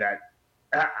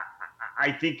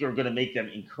I think are going to make them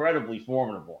incredibly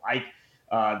formidable.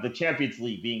 The Champions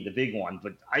League being the big one,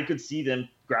 but I could see them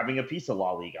grabbing a piece of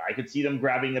La Liga. I could see them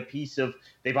grabbing a piece of.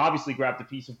 They've obviously grabbed a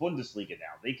piece of Bundesliga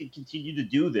now. They could continue to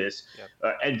do this,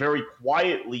 and very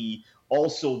quietly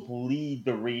also bleed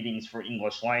the ratings for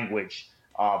English language.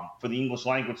 For the English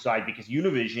language side, because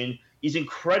Univision is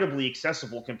incredibly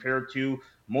accessible compared to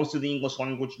most of the English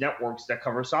language networks that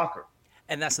cover soccer.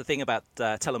 And that's the thing about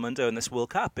Telemundo and this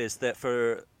World Cup, is that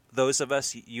for those of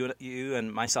us, you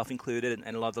and myself included,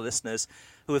 and a lot of the listeners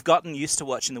who have gotten used to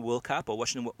watching the World Cup or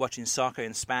watching soccer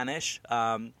in Spanish,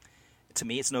 to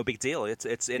me, it's no big deal.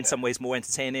 It's in some ways more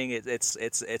entertaining. It's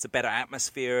a better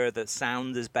atmosphere. The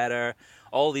sound is better.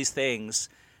 All these things.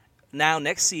 Now,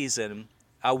 next season,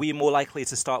 are we more likely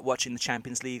to start watching the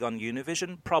Champions League on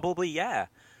Univision? Probably, yeah.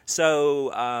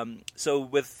 So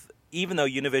with, even though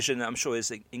Univision, I'm sure,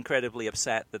 is incredibly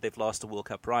upset that they've lost the World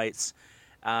Cup rights,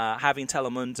 having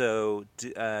Telemundo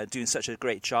doing such a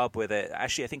great job with it,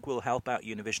 actually, I think will help out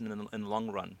Univision in the long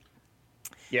run.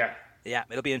 Yeah,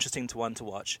 it'll be interesting to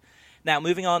watch. Now,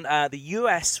 moving on, the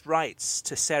US rights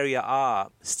to Serie A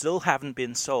still haven't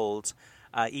been sold,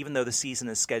 even though the season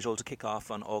is scheduled to kick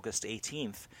off on August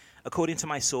 18th. According to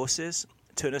my sources,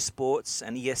 Turner Sports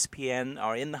and ESPN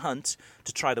are in the hunt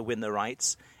to try to win the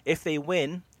rights. If they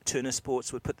win, Turner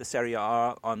Sports would put the Serie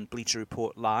A on Bleacher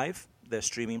Report Live, their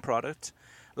streaming product.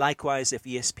 Likewise, if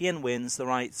ESPN wins the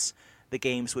rights, the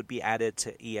games would be added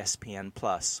to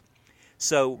ESPN+.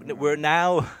 So we're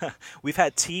now, we've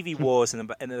had TV wars in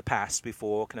the past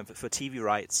before, kind of for TV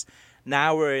rights.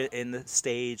 Now we're in the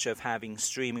stage of having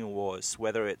streaming wars,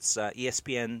 whether it's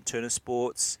ESPN, Turner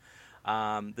Sports.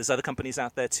 There's other companies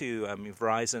out there too. I mean,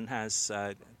 Verizon has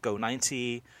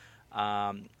Go90.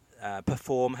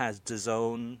 Perform has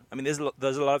DAZN. I mean,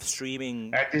 there's a lot of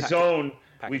streaming. At DAZN,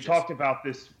 we talked about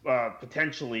this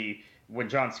potentially when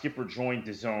John Skipper joined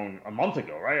DAZN a month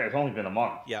ago, right? It's only been a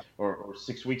month, or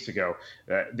 6 weeks ago.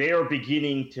 They are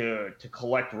beginning to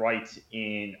collect rights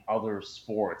in other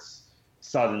sports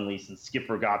suddenly since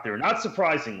Skipper got there. Not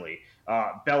surprisingly,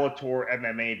 Bellator,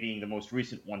 MMA being the most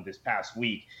recent one this past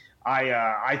week.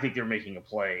 I think they're making a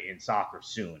play in soccer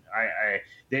soon.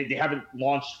 They haven't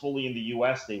launched fully in the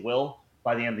U.S. They will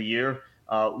by the end of the year.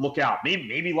 Look out.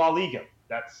 Maybe La Liga.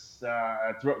 That's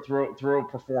throw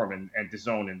Perform and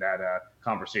DAZN in that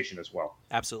conversation as well.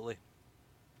 Absolutely.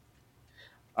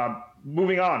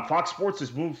 Moving on, Fox Sports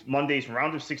has moved Monday's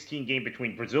round of 16 game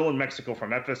between Brazil and Mexico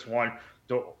from FS1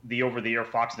 to the over-the-air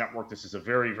Fox network. This is a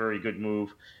very, very good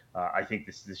move. I think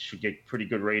this should get pretty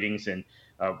good ratings. And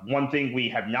one thing we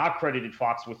have not credited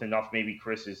Fox with enough, maybe,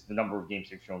 Chris, is the number of games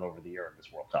they've shown over the air in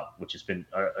this World Cup, which has been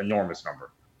an enormous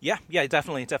number. Yeah,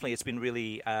 definitely. It's been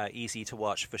really easy to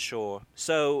watch for sure.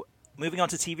 So moving on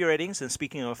to TV ratings, and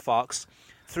speaking of Fox,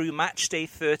 through match day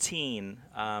 13,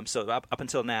 so up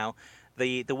until now,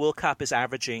 the World Cup is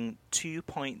averaging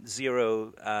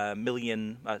 2.0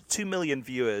 million, 2 million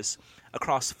viewers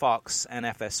across Fox and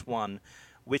FS1,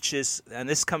 which is, and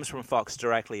this comes from Fox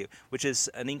directly, which is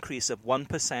an increase of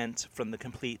 1% from the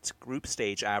complete group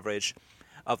stage average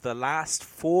of the last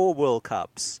 4 World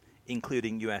Cups,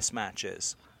 including US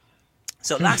matches.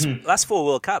 So last 4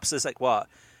 World Cups is like what?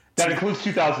 That includes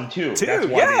 2002. That's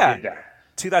why they did that.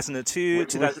 2002.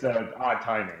 With odd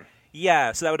timing.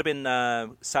 Yeah, so that would have been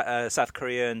South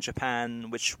Korea and Japan,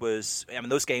 which was, I mean,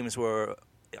 those games were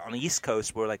on the East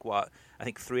Coast were like what? I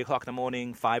think 3 o'clock in the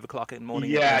morning, 5 o'clock in the morning,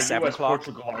 yeah, 7 o'clock.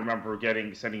 Portugal, I remember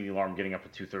sending the alarm, getting up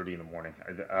at 2:30 in the morning.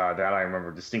 That I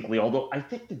remember distinctly. Although I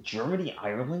think the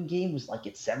Germany-Ireland game was like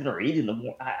at 7 or 8 in the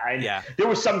morning. Yeah. There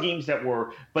were some games that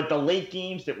were, but the late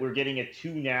games that we're getting at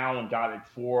 2 now and got at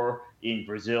 4 in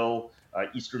Brazil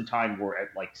Eastern time were at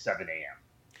like 7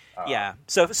 a.m. Yeah.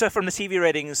 So from the TV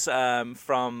ratings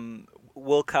from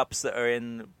World Cups that are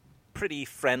in pretty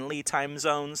friendly time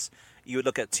zones, you would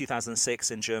look at 2006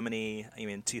 in Germany,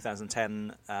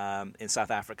 2010 in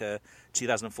South Africa,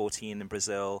 2014 in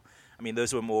Brazil. I mean,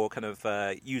 those were more kind of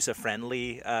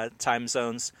user-friendly time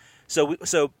zones.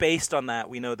 So based on that,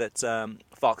 we know that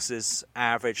Fox's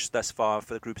average thus far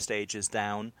for the group stage is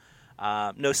down.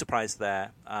 No surprise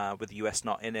there with the US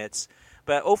not in it.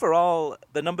 But overall,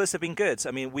 the numbers have been good.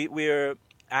 I mean, we're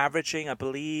averaging, I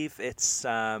believe it's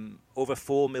over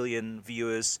 4 million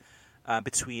viewers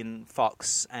between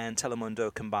Fox and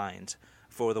Telemundo combined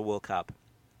for the World Cup,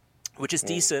 which is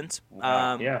decent.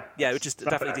 Yeah, which is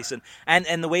definitely decent.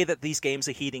 And the way that these games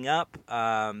are heating up,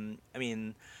 I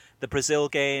mean, the Brazil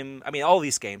game, I mean, all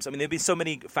these games. I mean, there have been so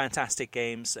many fantastic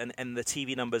games, and the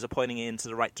TV numbers are pointing into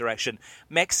the right direction.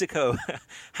 Mexico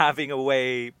having a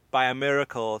way, by a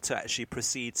miracle, to actually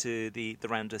proceed to the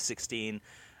round of 16.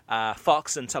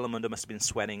 Fox and Telemundo must have been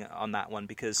sweating on that one,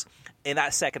 because in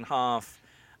that second half,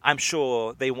 I'm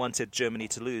sure they wanted Germany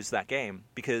to lose that game,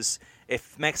 because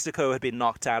if Mexico had been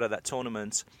knocked out of that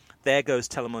tournament, there goes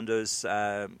Telemundo's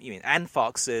and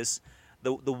Fox's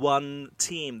the one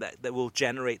team that will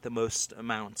generate the most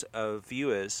amount of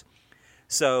viewers.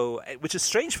 So, which is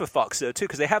strange for Fox though too,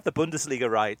 because they have the Bundesliga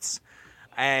rights,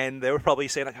 and they were probably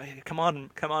saying like, hey, "Come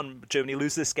on, Germany,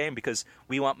 lose this game because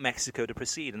we want Mexico to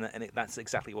proceed," and that's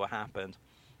exactly what happened.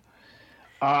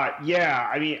 Yeah,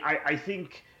 I mean, I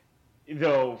think.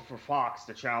 Though for Fox,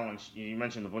 the challenge, you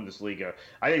mentioned the Bundesliga.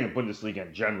 I think the Bundesliga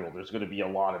in general, there's going to be a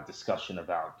lot of discussion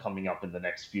about coming up in the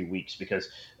next few weeks, because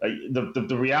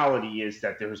the reality is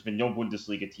that there has been no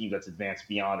Bundesliga team that's advanced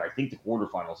beyond, I think, the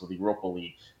quarterfinals of the Europa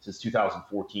League since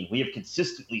 2014. We have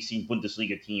consistently seen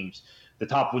Bundesliga teams, the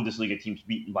top Bundesliga teams,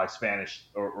 beaten by Spanish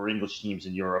or English teams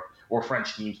in Europe, or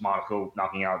French teams, Monaco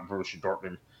knocking out Borussia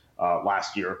Dortmund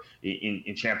last year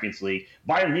in Champions League.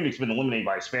 Bayern Munich's been eliminated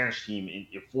by a Spanish team in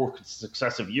 4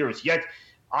 successive years. Yet,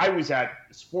 I was at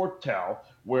Sportel,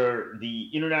 where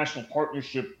the international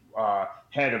partnership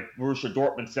head of Borussia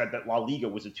Dortmund said that La Liga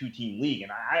was a 2-team league.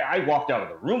 And I walked out of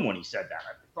the room when he said that.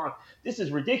 I thought, this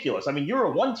is ridiculous. I mean,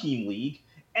 you're a 1-team league,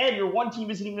 and your 1 team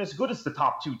isn't even as good as the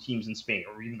top 2 teams in Spain,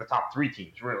 or even the top 3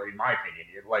 teams, really, in my opinion.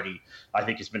 Atleti, I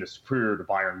think, has been superior to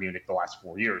Bayern Munich the last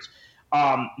 4 years.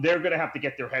 They're going to have to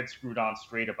get their heads screwed on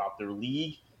straight about their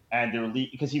league,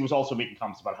 because he was also making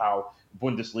comments about how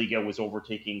Bundesliga was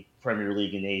overtaking Premier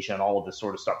League in Asia and all of this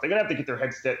sort of stuff. They're going to have to get their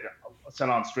heads set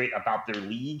on straight about their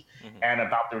league and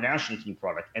about their national team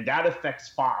product. And that affects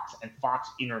Fox and Fox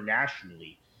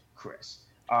internationally, Chris.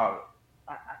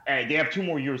 They have 2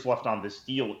 more years left on this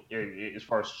deal as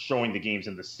far as showing the games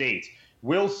in the States.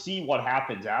 We'll see what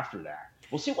happens after that.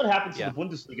 We'll see what happens to the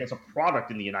Bundesliga as a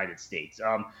product in the United States.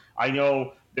 I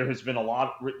know there has been a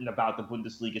lot written about the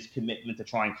Bundesliga's commitment to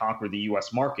try and conquer the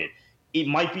U.S. market. It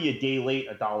might be a day late,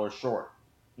 a dollar short.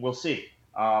 We'll see.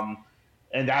 And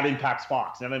that impacts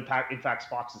Fox. And that impacts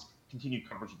Fox's continued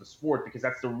coverage of the sport, because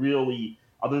that's the really,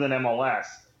 other than MLS,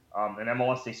 and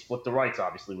MLS, they split the rights,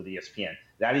 obviously, with ESPN.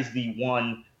 That is the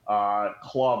one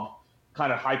club,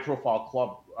 kind of high-profile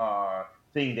club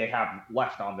thing they have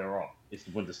left on their own, is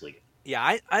the Bundesliga.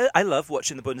 Yeah, I love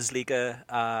watching the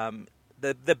Bundesliga.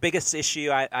 The biggest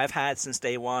issue I've had since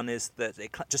day one is that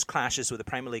it just clashes with the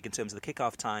Premier League in terms of the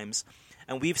kickoff times.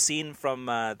 And we've seen from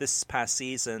this past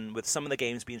season, with some of the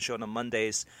games being shown on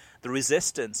Mondays, the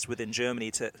resistance within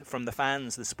Germany from the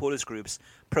fans, the supporters groups,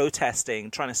 protesting,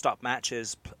 trying to stop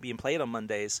matches being played on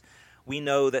Mondays. We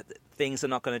know that things are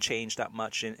not going to change that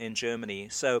much in Germany.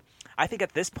 So I think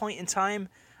at this point in time,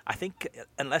 I think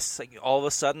unless all of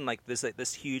a sudden there's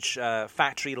this huge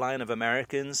factory line of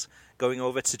Americans going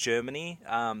over to Germany,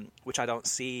 which I don't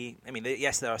see. I mean,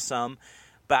 yes, there are some,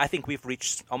 but I think we've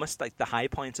reached almost the high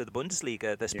point of the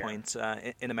Bundesliga at this point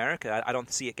in America. I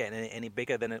don't see it getting any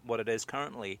bigger than what it is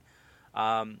currently.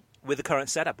 With the current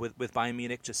setup, with Bayern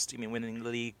Munich winning the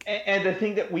league. And the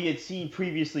thing that we had seen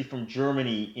previously from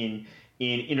Germany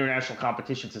in international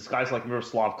competitions is guys like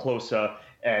Miroslav Klose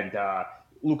and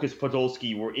Lukas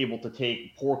Podolski were able to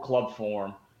take poor club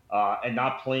form and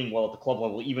not playing well at the club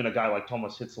level. Even a guy like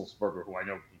Thomas Hitzelsberger, who I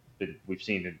know we've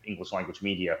seen in English language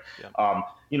media,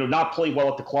 not play well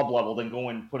at the club level, then go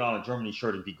and put on a Germany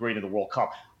shirt and be great in the World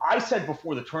Cup. I said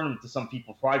before the tournament to some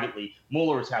people privately,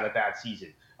 Muller has had a bad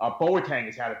season. Boateng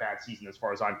has had a bad season as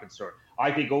far as I'm concerned.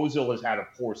 I think Ozil has had a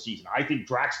poor season. I think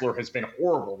Draxler has been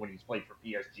horrible when he's played for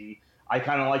PSG. I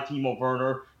kind of like Timo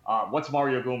Werner. What's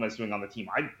Mario Gomez doing on the team?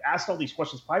 I asked all these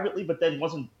questions privately, but then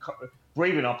wasn't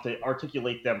brave enough to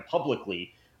articulate them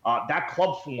publicly. That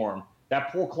club form,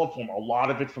 that poor club form, a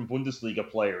lot of it from Bundesliga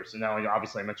players, and now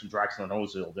obviously I mentioned Draxler and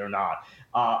Ozil, they're not,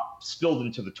 spilled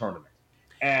into the tournament.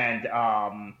 And,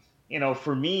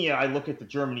 for me, I look at the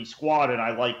Germany squad, and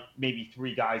I like maybe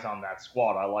three guys on that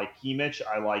squad. I like Kimmich,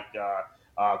 I like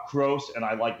Kroos, and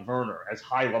I like Werner as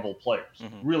high-level players,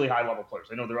 really high-level players.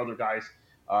 I know there are other guys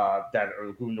that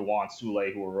are Gundogan,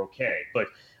 Sule, who are okay. But,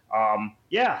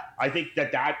 I think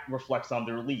that reflects on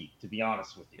their league, to be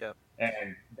honest with you. Yep.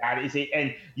 And that is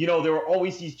there were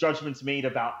always these judgments made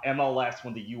about MLS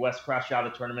when the U.S. crashed out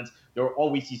of tournaments. There were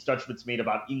always these judgments made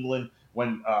about England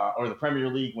or the Premier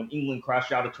League when England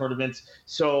crashed out of tournaments.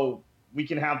 So we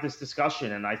can have this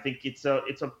discussion, and I think it's a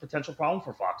potential problem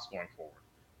for Fox going forward.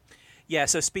 Yeah,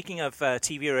 so speaking of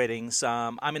TV ratings,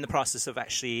 I'm in the process of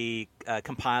actually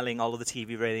compiling all of the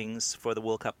TV ratings for the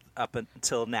World Cup up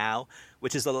until now,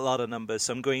 which is a lot of numbers.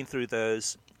 So I'm going through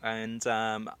those, and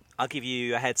I'll give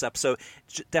you a heads up. So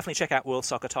definitely check out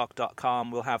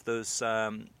worldsoccertalk.com. We'll have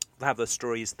those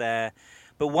stories there.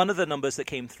 But one of the numbers that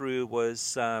came through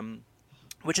was,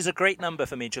 which is a great number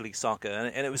for Major League Soccer,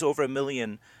 and it was over 1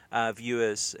 million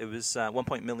viewers. It was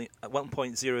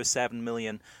 1.07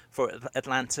 million for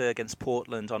Atlanta against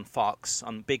Portland on Fox,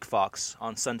 on Big Fox,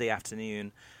 on Sunday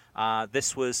afternoon.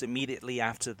 This was immediately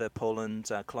after the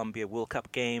Poland-Colombia World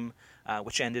Cup game,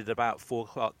 which ended at about 4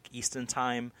 o'clock Eastern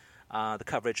Time. The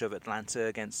coverage of Atlanta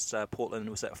against Portland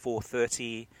was at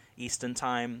 4:30 Eastern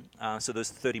Time. So those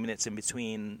 30 minutes in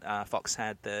between, Fox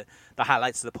had the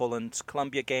highlights of the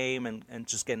Poland-Colombia game and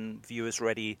just getting viewers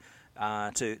ready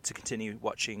to continue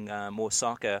watching more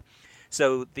soccer.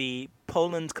 So the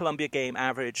Poland-Colombia game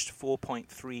averaged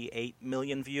 4.38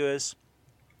 million viewers,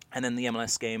 and then the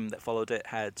MLS game that followed it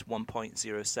had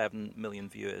 1.07 million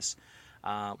viewers,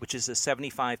 which is a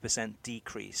 75%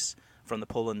 decrease from the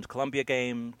Poland-Colombia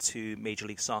game to Major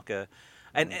League Soccer.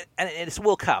 And it's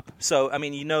World Cup, so,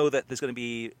 that there's going to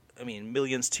be,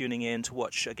 millions tuning in to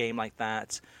watch a game like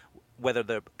that, whether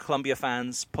they're Colombia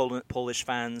fans, Polish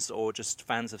fans, or just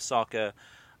fans of soccer.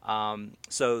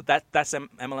 So that's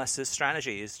MLS's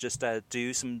strategy, is just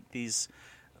do these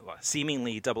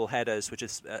seemingly double headers, which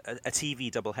is a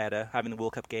TV double header, having the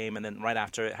World Cup game, and then right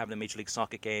after it having the Major League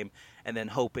Soccer game, and then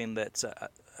hoping that a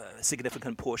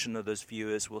significant portion of those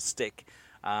viewers will stick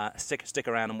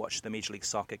around and watch the Major League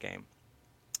Soccer game.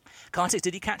 Kartik,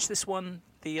 did you catch this one,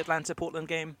 the Atlanta-Portland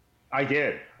game? I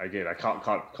did. I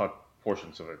caught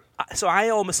portions of it. So I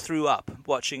almost threw up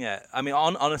watching it.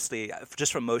 Honestly,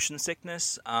 just from motion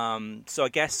sickness. So I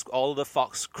guess all the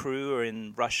Fox crew are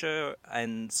in Russia,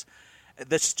 and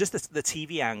that's just the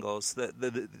TV angles.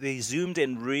 They zoomed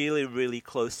in really, really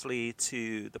closely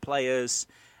to the players,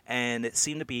 and it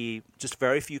seemed to be just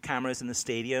very few cameras in the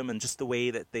stadium, and just the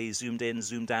way that they zoomed in,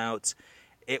 zoomed out,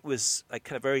 it was like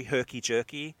kind of very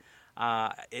herky-jerky.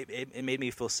 It made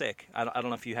me feel sick. I don't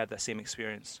know if you had that same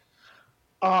experience.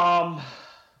 I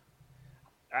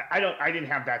didn't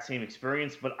have that same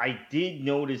experience, but I did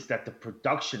notice that the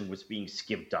production was being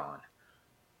skimped on.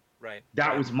 Right.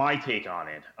 That was my take on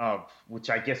it, which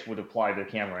I guess would apply to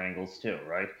camera angles too,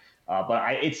 right?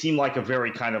 But it seemed like a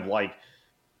very kind of like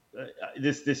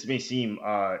this may seem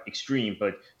extreme,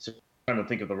 but so I'm trying to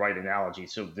think of the right analogy.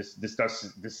 So this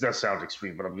does sound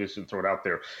extreme, but I'm just going to throw it out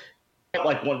there.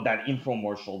 Like that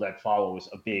infomercial that follows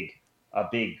a big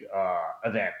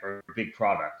event or a big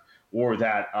product, or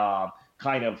that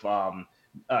kind of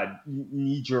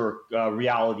knee-jerk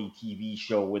reality TV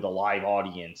show with a live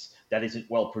audience that isn't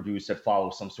well produced, that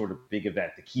follows some sort of big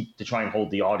event to try and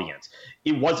hold the audience.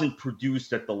 It wasn't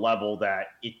produced at the level that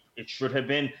it should have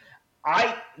been.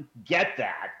 I get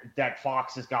that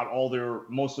Fox has got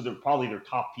probably their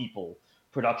top people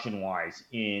production-wise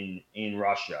in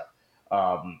Russia,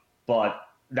 but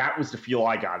that was the feel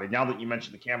I got. And now that you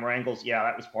mentioned the camera angles, yeah,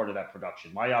 that was part of that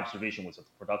production. My observation was that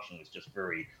the production was just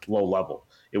very low level.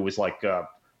 It was like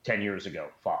 10 years ago,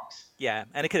 Fox. Yeah,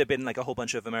 and it could have been like a whole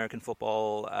bunch of American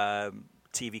football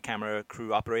TV camera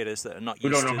crew operators that are not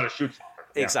used to... Who don't know how to shoot soccer.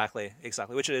 Yeah. Exactly,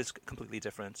 which is completely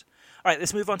different. All right,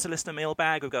 let's move on to listener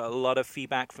mailbag. We've got a lot of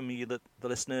feedback from you, the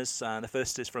listeners. The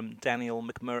first is from Daniel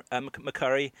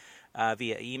McCurry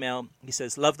via email. He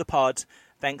says, love the pod.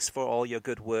 Thanks for all your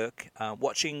good work.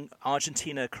 Watching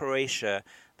Argentina-Croatia,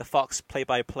 the Fox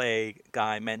play-by-play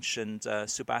guy mentioned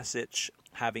Subasic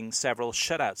having several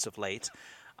shutouts of late.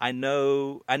 I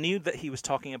knew that he was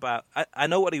talking about... I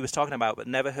know what he was talking about, but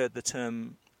never heard the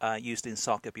term used in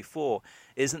soccer before.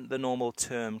 Isn't the normal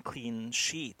term clean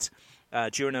sheet?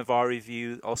 During a VAR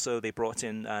review, also, they brought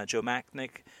in Joe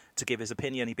Machnik to give his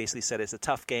opinion. He basically said it's a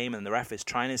tough game and the ref is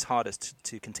trying his hardest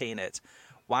to contain it.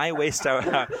 Why waste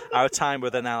our time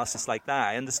with analysis like that?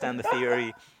 I understand the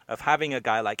theory of having a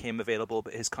guy like him available,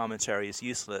 but his commentary is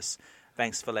useless.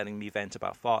 Thanks for letting me vent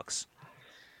about Fox.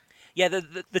 Yeah,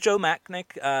 the Joe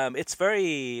Machnik, it's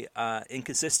very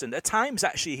inconsistent. At times,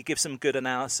 actually, he gives some good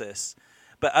analysis.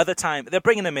 But other time, they're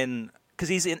bringing him in because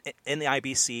he's in the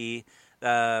IBC,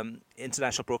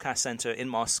 International Broadcast Center in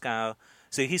Moscow.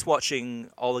 So he's watching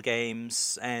all the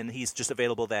games, and he's just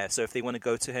available there. So if they want to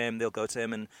go to him, they'll go to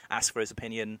him and ask for his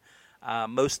opinion.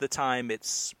 Most of the time,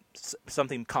 it's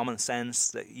something common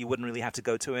sense that you wouldn't really have to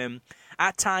go to him.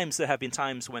 At times, there have been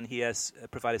times when he has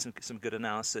provided some good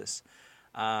analysis.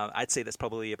 I'd say that's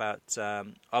probably about,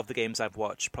 of the games I've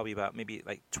watched, probably about maybe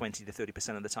like 20 to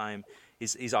 30% of the time,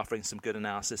 he's offering some good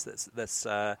analysis that's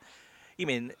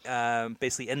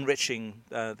basically enriching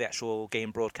the actual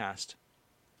game broadcast.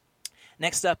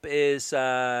 Next up is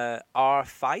R.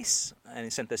 Feiss, and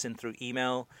he sent this in through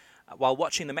email. While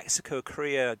watching the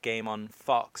Mexico-Korea game on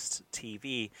Fox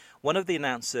TV, one of the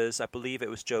announcers, I believe it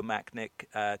was Joe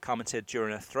Machnik, commented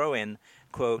during a throw-in,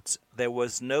 quote, "There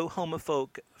was no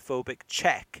homophobic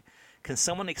check. Can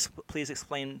someone please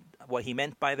explain what he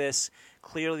meant by this?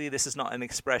 Clearly, this is not an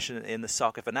expression in the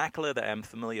soccer vernacular that I'm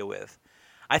familiar with."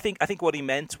 I think what he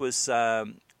meant was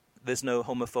there's no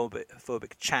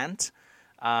homophobic chant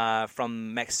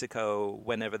from Mexico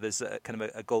whenever there's a kind of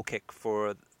a goal kick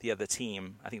for the other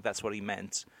team. I think that's what he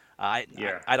meant. I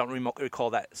don't recall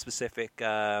that specific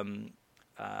time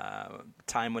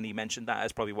when he mentioned that. I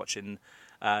was probably watching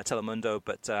Telemundo,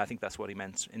 but I think that's what he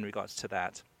meant in regards to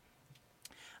that.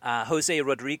 Jose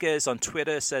Rodriguez on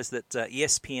Twitter says that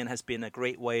ESPN has been a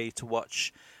great way to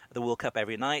watch the World Cup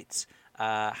every night.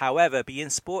 However, beIN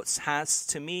Sports has,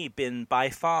 to me, been by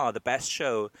far the best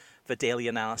show for daily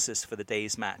analysis for the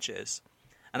day's matches.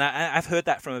 And I've heard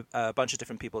that from a bunch of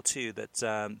different people too, that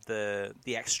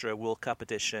the extra World Cup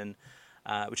edition,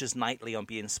 which is nightly on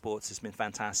beIN Sports, has been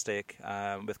fantastic,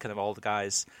 with kind of all the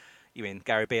guys,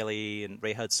 Gary Bailey and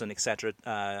Ray Hudson, etc.,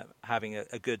 having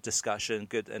a good discussion,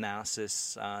 good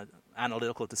analysis,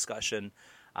 analytical discussion.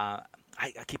 I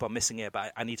keep on missing it,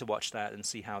 but I need to watch that and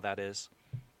see how that is.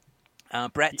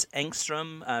 Brett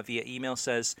Engstrom via email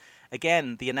says,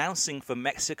 again, the announcing for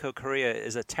Mexico-Korea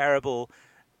is terrible.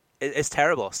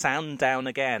 Sound down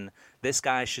again. This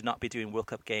guy should not be doing World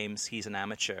Cup games. He's an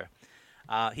amateur.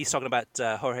 He's talking about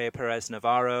Jorge Perez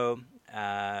Navarro,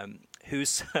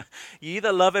 who's you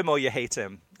either love him or you hate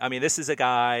him. I mean, this is a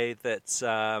guy that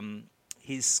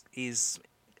he's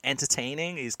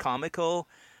entertaining, he's comical,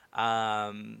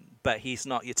 but he's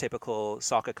not your typical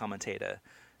soccer commentator.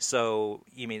 So,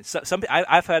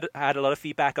 I've had a lot of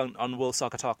feedback on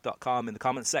worldsoccertalk.com in the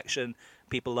comments section.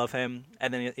 People love him,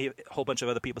 and then a whole bunch of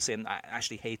other people saying I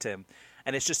actually hate him,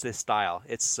 and it's just this style.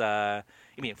 It's a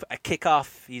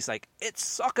kickoff, he's like, it's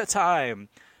soccer time,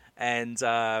 and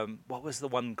what was the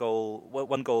one goal?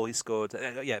 One goal he scored?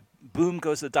 Boom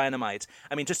goes the dynamite.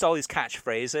 I mean, just all these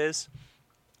catchphrases,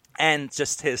 and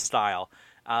just his style.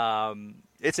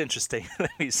 It's interesting.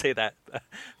 Let me say that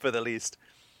for the least.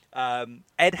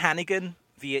 Ed Hannigan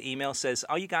via email says,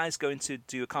 are you guys going to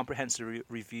do a comprehensive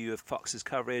review of Fox's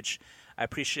coverage? I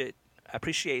appreciate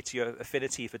your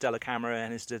affinity for Della Camera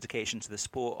and his dedication to the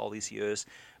sport all these years,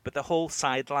 but the whole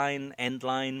sideline, end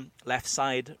line, left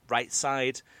side, right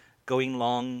side, going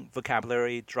long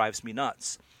vocabulary drives me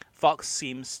nuts. Fox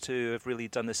seems to have really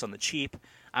done this on the cheap.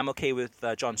 I'm okay with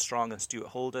John Strong and Stuart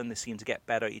Holden. They seem to get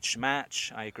better each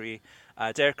match. I agree.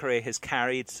 Derek Ray has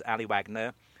carried Ali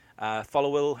Wagner.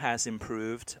 Followill has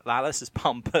improved. Lallis is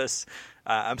pompous.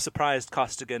 I'm surprised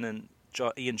Costigan and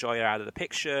Ian Joy are out of the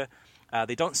picture.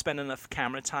 They don't spend enough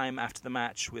camera time after the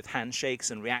match with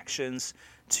handshakes and reactions.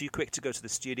 Too quick to go to the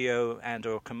studio and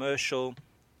or commercial.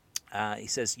 He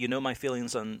says, you know my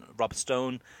feelings on Rob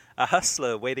Stone, a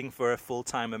hustler waiting for a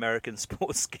full-time American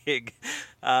sports gig.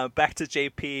 Back to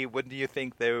JP, wouldn't you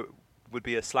think there would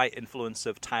be a slight influence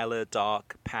of Tyler,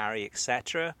 Dark, Parry,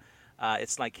 etc.?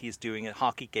 It's like he's doing a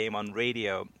hockey game on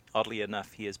radio. Oddly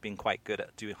enough, he has been quite good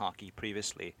at doing hockey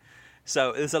previously.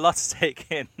 So there's a lot to take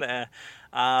in there.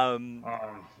 The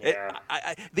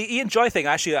Ian Joy thing,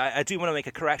 actually, I do want to make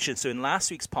a correction. So in last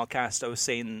week's podcast, I was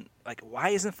saying, like, why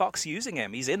isn't Fox using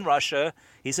him? He's in Russia.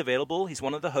 He's available. He's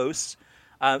one of the hosts.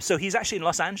 So he's actually in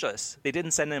Los Angeles. They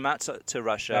didn't send him out to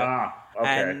Russia. Okay.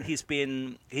 And he's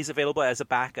available as a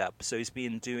backup. So he's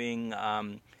been doing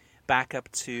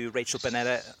backup to Rachel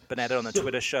Bonnetta on the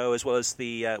Twitter show, as well as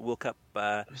the World Cup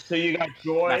So you got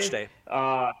Joy, match day.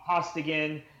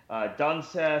 Costigan,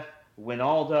 Dunseth,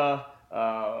 Winalda.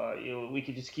 We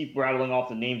could just keep rattling off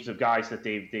the names of guys that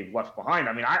they've left behind.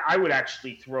 I mean, I would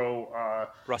actually throw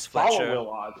Russ Fletcher,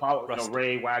 Followill on,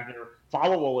 Ray Wagner,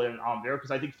 Followill in on there,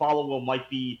 because I think Followill might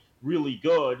be really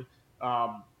good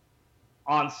on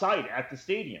site at the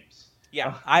stadiums.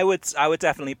 Yeah, I would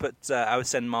definitely I would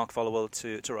send Mark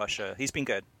Followill to Russia. He's been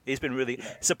good. He's been really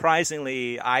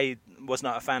surprisingly. I was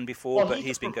not a fan before, but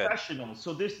he's been good.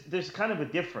 So there's kind of a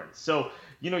difference. So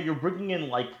you're bringing in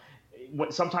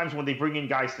sometimes when they bring in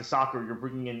guys to soccer, you're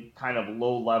bringing in kind of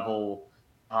low level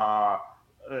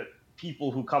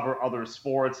people who cover other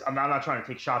sports. I'm not trying to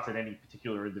take shots at any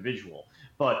particular individual,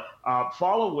 but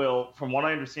Followill, from what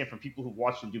I understand from people who've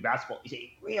watched him do basketball, is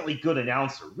a really good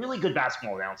announcer, really good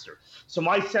basketball announcer. So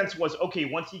my sense was, okay,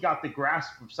 once he got the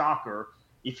grasp of soccer,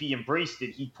 if he embraced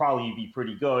it, he'd probably be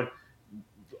pretty good.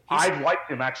 I've liked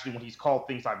him, actually, when he's called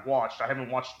things I've watched. I haven't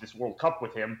watched this World Cup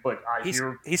with him, but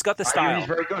he's got the style. He's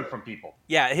very good from people.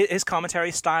 Yeah, his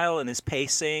commentary style and his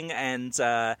pacing and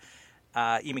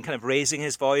even kind of raising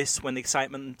his voice when the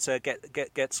excitement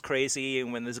gets crazy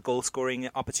and when there's a goal-scoring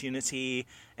opportunity,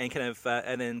 and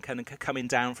then coming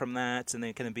down from that and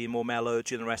then kind of being more mellow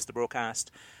during the rest of the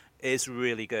broadcast is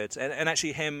really good. And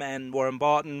actually him and Warren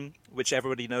Barton, which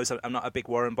everybody knows I'm not a big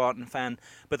Warren Barton fan,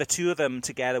 but the two of them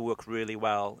together work really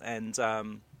well. And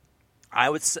I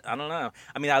don't know.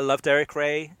 I mean, I love Derek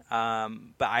Ray, but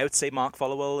I would say Mark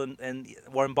Followill and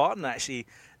Warren Barton actually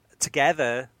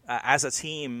together as a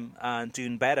team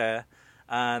doing better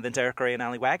than Derek Ray and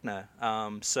Ali Wagner.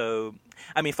 So,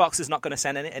 I mean, Fox is not going to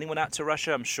send anyone out to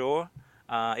Russia, I'm sure.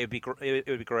 It would be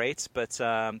great, but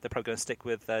they're probably going to stick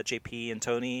with JP and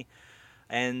Tony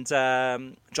and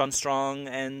John Strong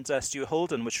and Stuart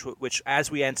Holden, which as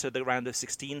we enter the round of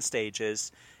 16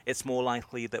 stages, it's more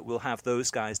likely that we'll have those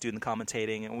guys doing the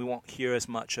commentating, and we won't hear as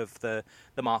much of the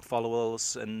Mark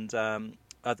Followills. And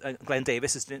Glenn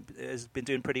Davis has been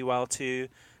doing pretty well too.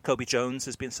 Kobe Jones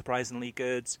has been surprisingly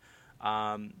good.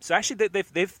 So actually,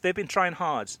 they've been trying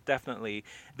hard. Definitely,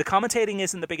 the commentating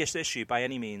isn't the biggest issue by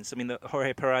any means. I mean, the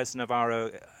Jorge Perez Navarro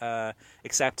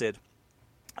accepted,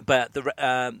 but the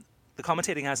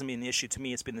commentating hasn't been the issue to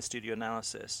me. It's been the studio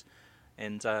analysis.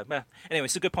 And anyway,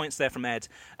 so good points there from Ed.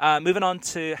 Moving on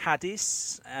to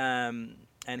Hadis.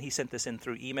 And he sent this in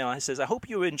through email. He says, I hope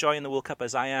you were enjoying the World Cup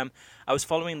as I am. I was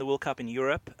following the World Cup in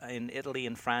Europe, in Italy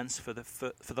and France for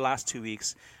the last 2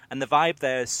 weeks, and the vibe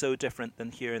there is so different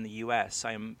than here in the US.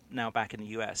 I am now back in the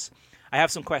US. I have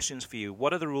some questions for you.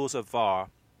 What are the rules of VAR?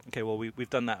 Okay, well, we've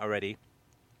done that already,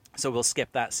 so we'll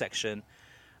skip that section.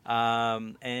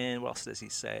 And what else does he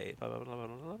say? Blah, blah, blah,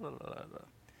 blah, blah, blah, blah.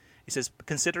 He says,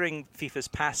 considering FIFA's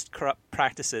past corrupt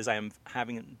practices, I am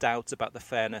having doubts about the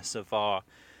fairness of VAR.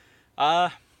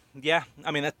 Yeah,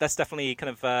 I mean that's definitely kind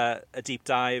of a deep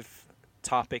dive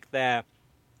topic there.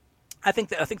 I think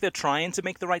they're trying to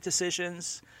make the right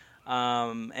decisions,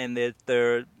 and it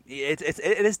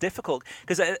is difficult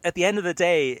because at the end of the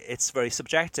day it's very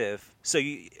subjective. So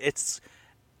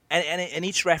and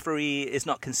each referee is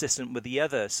not consistent with the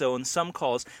other. So on some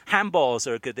calls, handballs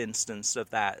are a good instance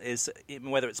of that. Is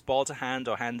whether it's ball to hand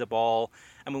or hand to ball.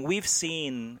 I mean, we've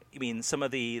seen. Some of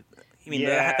the.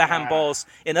 The handballs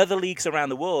in other leagues around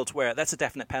the world where that's a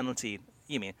definite penalty.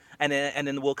 And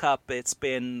in the World Cup, it's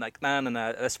been like no,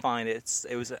 that's fine. It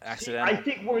was accidental. I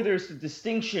think where there's the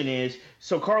distinction is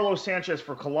Carlos Sanchez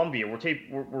for Colombia.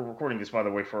 We're recording this, by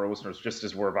the way, for our listeners, just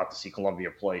as we're about to see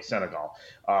Colombia play Senegal.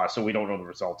 So we don't know the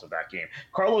results of that game.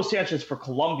 Carlos Sanchez for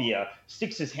Colombia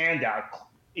sticks his hand out.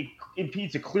 It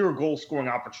impedes a clear goal scoring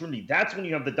opportunity. That's when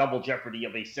you have the double jeopardy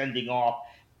of a sending off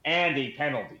and a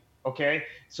penalty. Okay,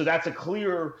 so that's a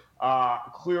clear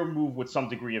move with some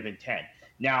degree of intent.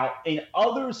 Now, in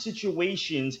other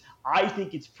situations, I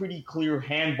think it's pretty clear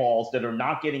handballs that are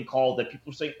not getting called that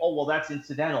people are saying, "Oh, well, that's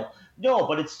incidental." No,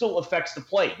 but it still affects the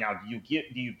play. Now, do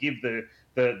you give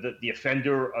the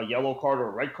offender a yellow card or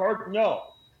a red card? No,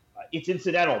 it's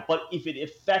incidental. But if it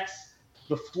affects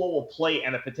the flow of play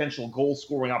and a potential goal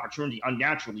scoring opportunity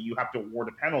unnaturally, you have to award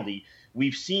a penalty.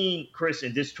 We've seen, Chris,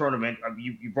 in this tournament,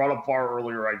 you brought up VAR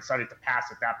earlier. I decided to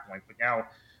pass at that point, but now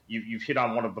you've hit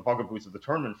on one of the bugaboos of the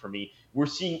tournament for me. We're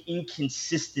seeing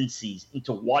inconsistencies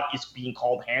into what is being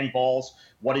called handballs,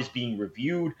 what is being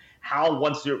reviewed, how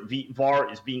once the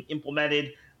VAR is being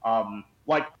implemented.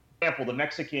 Like, for example, the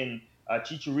Mexican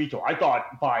Chicharito, I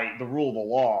thought by the rule of the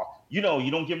law, you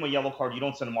don't give him a yellow card, you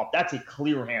don't send him off. That's a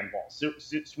clear handball.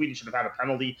 Sweden should have had a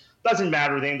penalty. Doesn't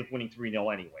matter. They end up winning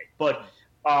 3-0 anyway. But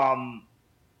I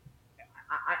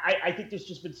think there's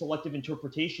just been selective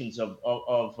interpretations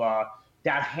of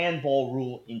that handball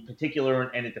rule in particular,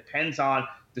 and it depends on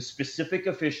the specific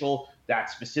official,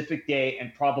 that specific day,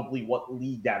 and probably what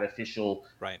league that official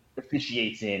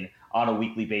officiates in on a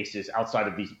weekly basis outside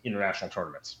of these international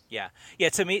tournaments. Yeah.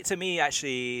 To me,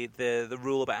 actually, the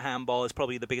rule about handball is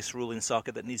probably the biggest rule in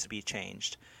soccer that needs to be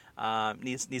changed.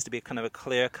 Needs to be kind of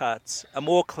a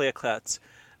more clear-cut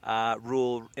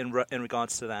rule in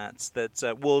regards to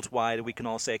that worldwide we can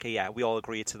all say, okay, yeah, we all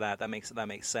agree to that. That makes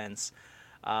sense.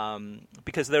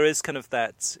 Because there is kind of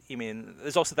that.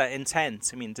 There's also that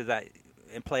intent. Did that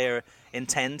player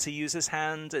intend to use his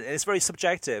hand? And it's very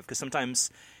subjective because sometimes,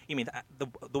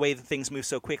 the way that things move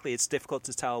so quickly, it's difficult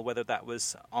to tell whether that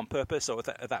was on purpose or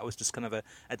if that was just kind of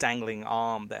a dangling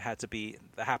arm that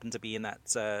happened to be in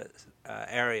that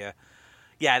area.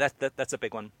 Yeah, that's a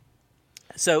big one.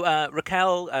 So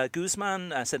Raquel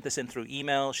Guzman sent this in through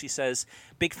email. She says,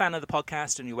 big fan of the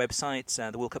podcast and your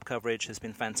website. The World Cup coverage has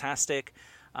been fantastic.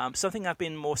 Something I've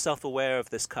been more self-aware of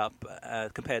this Cup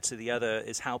compared to the other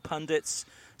is how pundits,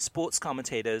 sports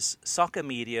commentators, soccer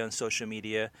media and social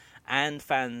media, and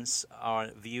fans are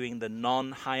viewing the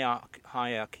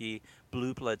non-hierarchy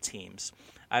blue blood teams.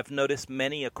 I've noticed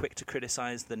many are quick to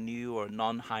criticize the new or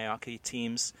non-hierarchy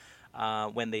teams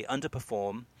when they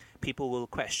underperform. People will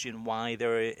question why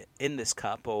they're in this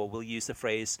Cup, or will use the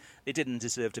phrase, they didn't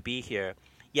deserve to be here.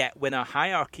 Yet when a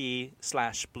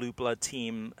hierarchy/blue blood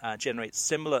team generates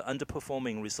similar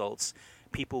underperforming results,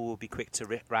 people will be quick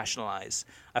to rationalize.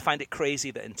 I find it crazy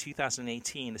that in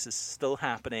 2018 this is still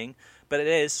happening, but it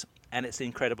is, and it's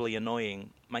incredibly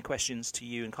annoying. My questions to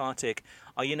you and Kartik,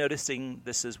 are you noticing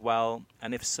this as well?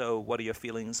 And if so, what are your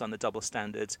feelings on the double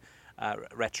standard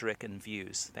rhetoric and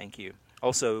views? Thank you.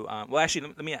 Also, let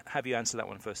me have you answer that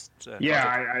one first.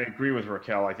 I agree with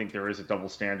Raquel. I think there is a double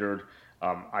standard.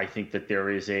 I think that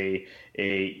there is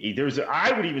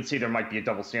I would even say there might be a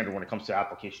double standard when it comes to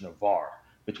application of VAR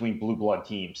between blue blood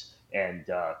teams and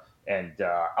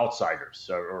outsiders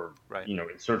or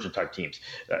insurgent type teams.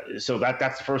 So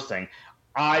that's the first thing.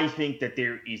 I think that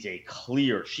there is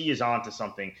she is onto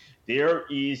something. There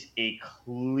is a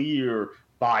clear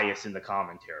bias in the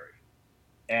commentary,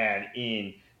 and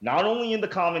not only in the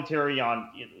commentary on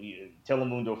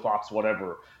Telemundo, Fox,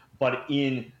 whatever, but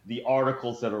in the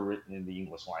articles that are written in the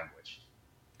English language.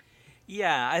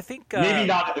 Yeah, I think maybe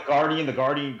not The Guardian. The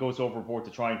Guardian goes overboard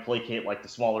to try and placate like the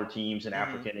smaller teams and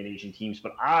African and Asian teams.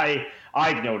 But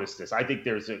I've noticed this. I think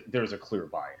there's a clear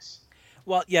bias.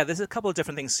 Well, yeah, there's a couple of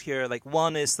different things here. Like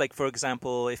one is like, for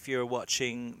example, if you're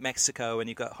watching Mexico and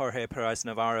you've got Jorge Perez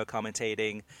Navarro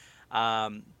commentating.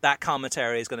 That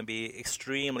commentary is going to be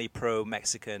extremely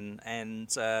pro-Mexican and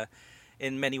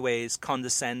in many ways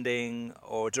condescending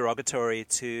or derogatory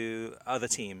to other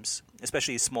teams,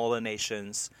 especially smaller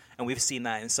nations. And we've seen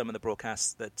that in some of the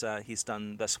broadcasts that he's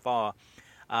done thus far.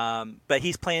 But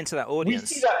he's playing to that audience. We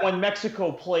see that when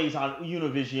Mexico plays on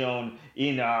Univision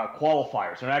in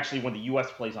qualifiers, and actually when the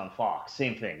U.S. plays on Fox.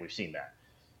 Same thing. We've seen that.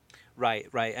 Right.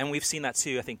 And we've seen that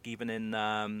too, I think, even in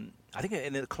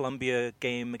in the Colombia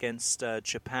game against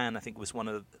Japan, I think was one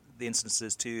of the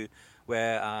instances too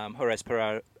where Jorge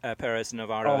Perez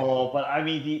Navarro. Oh, but I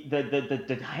mean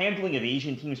the handling of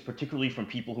Asian teams, particularly from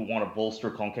people who want to bolster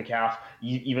CONCACAF,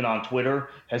 even on Twitter,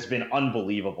 has been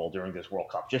unbelievable during this World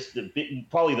Cup. Just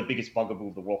probably the biggest bugaboo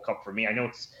of the World Cup for me. I know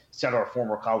it's set our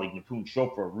former colleague Nipun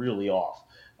Chopra really off,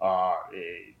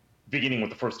 beginning with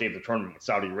the first day of the tournament with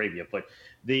Saudi Arabia, but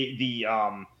the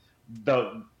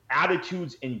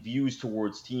attitudes and views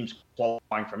towards teams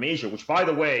qualifying from Asia, which, by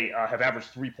the way, have averaged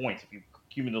 3 points if you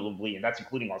cumulatively, and that's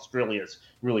including Australia's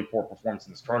really poor performance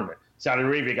in this tournament. Saudi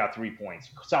Arabia got 3 points.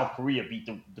 South Korea beat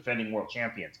the defending world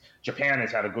champions. Japan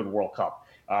has had a good World Cup.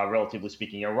 relatively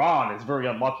speaking. Iran is very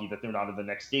unlucky that they're not in the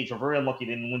next stage, or very unlucky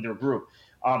they didn't win their group.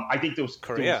 I think those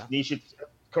nations.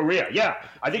 Korea, yeah.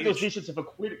 I think those nations have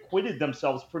acquitted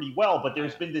themselves pretty well, but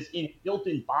there's been this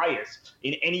built-in bias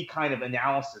in any kind of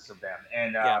analysis of them.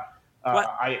 And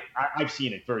I've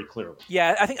seen it very clearly.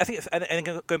 Yeah, I think,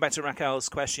 and going back to Raquel's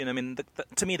question, I mean,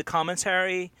 to me, the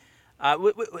commentary,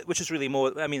 which is really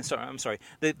more,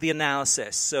 the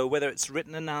analysis. So whether it's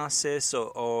written analysis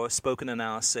or spoken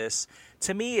analysis,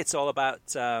 to me, it's all about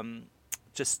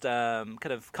just kind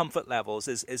of comfort levels,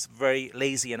 is very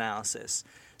lazy analysis.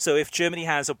 So if Germany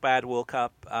has a bad World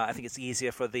Cup, I think it's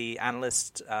easier for the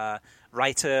analyst,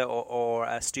 writer or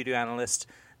a studio analyst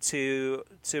to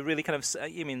really kind of,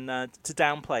 to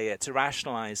downplay it, to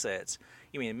rationalize it.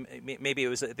 Maybe it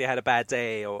was they had a bad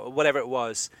day or whatever it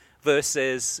was,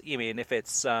 versus, if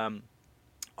it's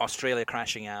Australia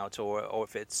crashing out or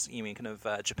if it's,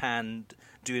 Japan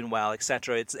doing well,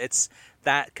 etc. It's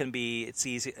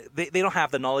easy. They don't have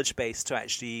the knowledge base to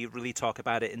actually really talk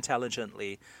about it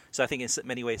intelligently. So I think in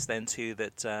many ways then too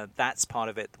that that's part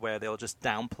of it, where they'll just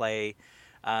downplay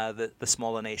the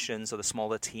smaller nations or the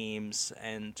smaller teams,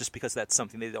 and just because that's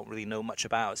something they don't really know much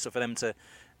about. So for them to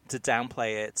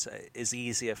downplay it is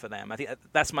easier for them. I think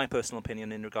that's my personal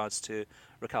opinion in regards to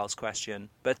Raquel's question.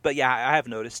 But yeah, I have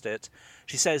noticed it.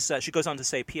 She says, she goes on to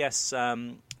say, P.S.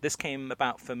 This came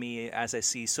about for me as I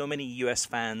see so many U.S.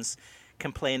 fans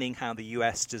complaining how the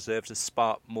U.S. deserves a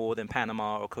spot more than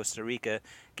Panama or Costa Rica,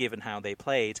 given how they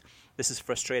played. This is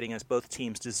frustrating as both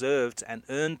teams deserved and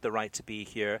earned the right to be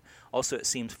here. Also, it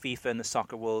seems FIFA and the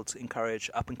soccer world encourage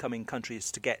up-and-coming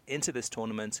countries to get into this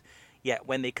tournament, yet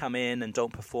when they come in and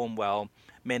don't perform well,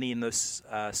 many in those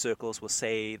circles will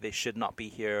say they should not be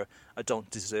here or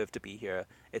don't deserve to be here.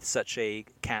 It's such a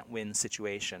can't-win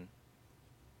situation.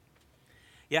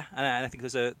 Yeah, and I think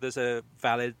there's a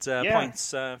valid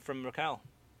points from Raquel.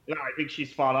 Yeah, I think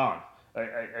she's spot on.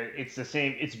 It's the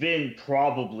same. It's been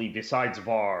probably, besides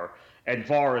VAR, and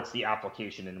VAR, it's the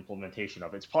application and implementation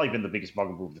of it. It's probably been the biggest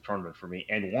bugaboo of the tournament for me.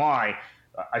 And why,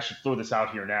 I should throw this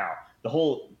out here now, the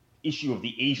whole issue of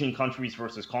the Asian countries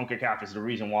versus CONCACAF is the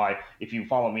reason why, if you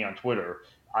follow me on Twitter,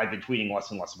 I've been tweeting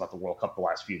less and less about the World Cup the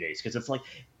last few days. Because it's like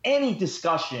any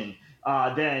discussion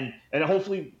then, and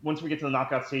hopefully once we get to the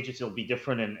knockout stages, it'll be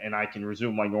different and I can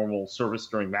resume my normal service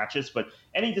during matches. But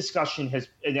any discussion has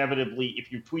inevitably,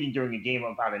 if you're tweeting during a game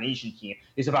about an Asian team,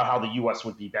 is about how the U.S.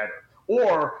 would be better.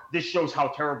 Or this shows how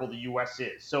terrible the U.S.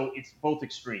 is. So it's both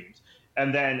extremes.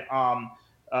 And then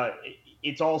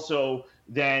it's also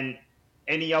then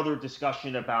any other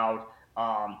discussion about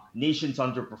nations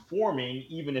underperforming,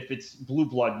 even if it's blue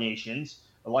blood nations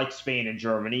like Spain and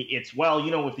Germany, it's,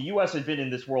 if the U.S. had been in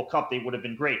this World Cup, they would have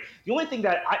been great. The only thing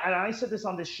that, I said this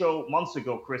on this show months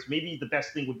ago, Chris, maybe the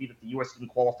best thing would be that the U.S. didn't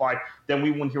qualify. Then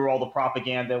we wouldn't hear all the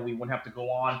propaganda. We wouldn't have to go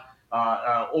on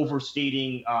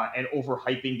overstating and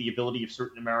overhyping the ability of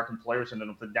certain American players and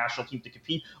then the national team to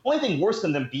compete. Only thing worse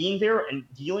than them being there and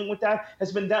dealing with that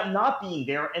has been them not being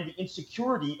there and the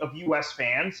insecurity of U.S.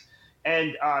 fans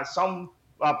and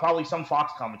probably some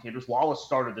Fox commentators. Lawless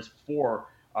started this before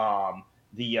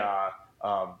the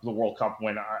World Cup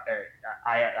when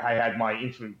I had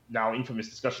my now infamous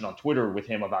discussion on Twitter with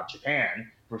him about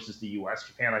Japan versus the U.S.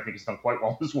 Japan, I think, has done quite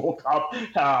well in this World Cup.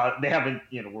 They haven't,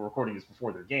 we're recording this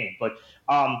before their game, but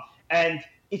and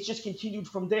it's just continued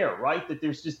from there, right? That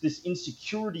there's just this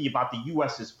insecurity about the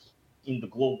U.S.'s in the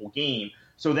global game.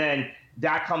 So then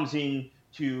that comes in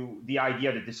to the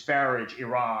idea to disparage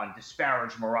Iran,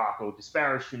 disparage Morocco,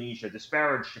 disparage Tunisia,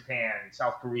 disparage Japan,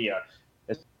 South Korea,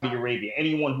 Saudi Arabia,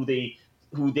 anyone who they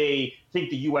think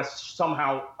the U.S.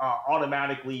 somehow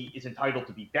automatically is entitled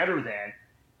to be better than,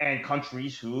 and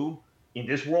countries who, in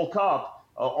this World Cup,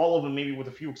 all of them maybe with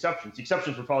a few exceptions. The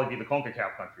exceptions would probably be the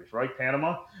CONCACAF countries, right?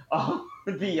 Panama, have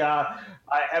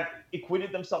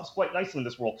acquitted themselves quite nicely in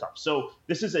this World Cup. So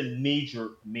this is a major,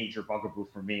 major bugaboo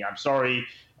for me. I'm sorry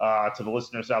to the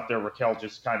listeners out there. Raquel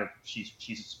just kind of,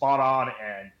 she's spot on,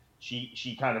 and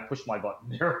she kind of pushed my button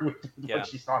there with what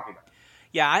she's talking about.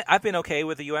 Yeah, I've been okay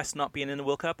with the U.S. not being in the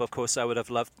World Cup. Of course, I would have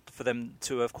loved for them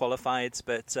to have qualified.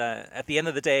 But at the end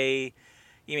of the day,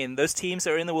 those teams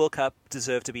that are in the World Cup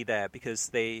deserve to be there because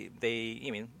they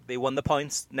won the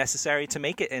points necessary to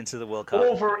make it into the World Cup.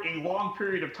 Over a long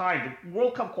period of time. The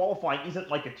World Cup qualifying isn't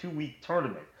like a 2-week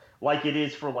tournament like it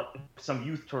is for like some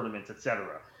youth tournaments,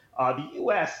 etc. The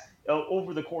U.S.,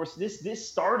 over the course, this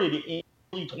started in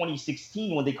early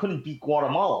 2016 when they couldn't beat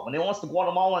Guatemala. When they lost to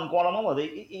Guatemala,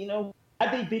 they,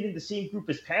 had they been in the same group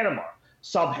as Panama,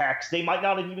 sub-Hex, they might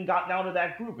not have even gotten out of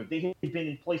that group. If they had been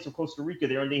in place of Costa Rica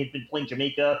there and they had been playing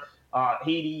Jamaica,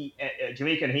 Haiti,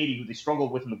 Jamaica and Haiti, who they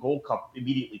struggled with in the Gold Cup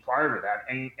immediately prior to that,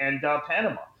 and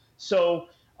Panama. So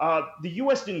the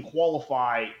U.S. didn't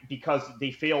qualify because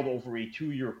they failed over a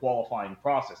 2-year qualifying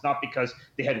process, not because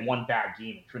they had one bad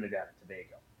game in Trinidad and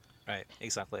Tobago. Right,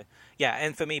 exactly. Yeah,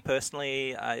 and for me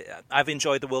personally, I've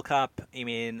enjoyed the World Cup. I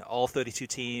mean, all 32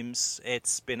 teams.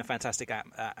 It's been a fantastic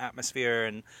atmosphere,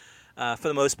 and for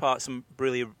the most part, some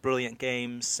really brilliant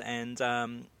games. And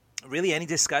really, any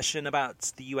discussion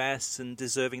about the U.S. and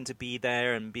deserving to be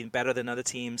there and being better than other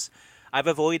teams, I've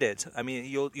avoided. I mean,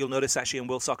 you'll notice actually on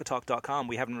WorldSoccerTalk.com,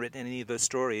 we haven't written any of those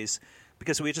stories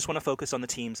because we just want to focus on the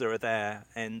teams that are there.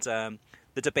 And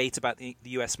the debate about the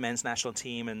U.S. men's national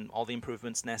team and all the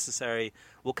improvements necessary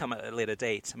will come at a later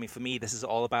date. I mean, for me, this is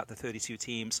all about the 32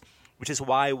 teams, which is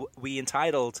why we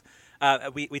titled one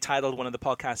of the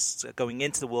podcasts going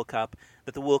into the World Cup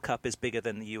that the World Cup is bigger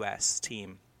than the U.S.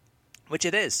 team, which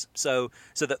it is. So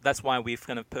that's why we've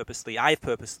kind of I've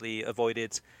purposely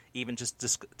avoided even just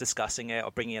discussing it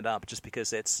or bringing it up, just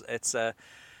because it's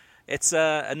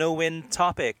a no-win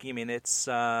topic. I mean, it's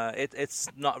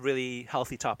not really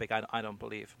healthy topic, I don't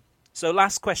believe. So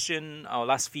last question, or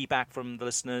last feedback from the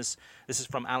listeners. This is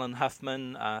from Alan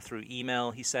Huffman through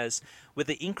email. He says, with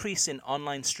the increase in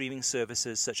online streaming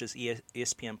services such as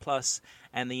ESPN Plus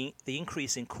and the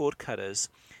increase in cord cutters,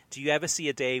 do you ever see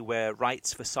a day where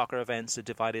rights for soccer events are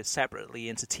divided separately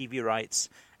into TV rights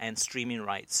and streaming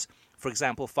rights? For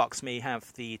example, Fox may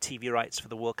have the TV rights for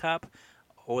the World Cup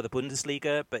or the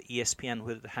Bundesliga, but ESPN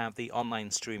would have the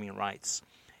online streaming rights.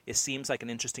 It seems like an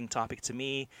interesting topic to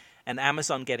me, and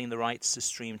Amazon getting the rights to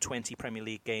stream 20 Premier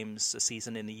League games a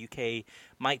season in the UK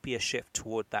might be a shift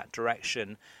toward that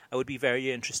direction. I would be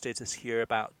very interested to hear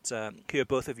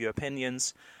both of your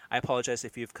opinions. I apologize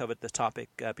if you've covered the topic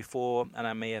before and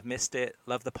I may have missed it.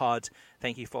 Love the pod.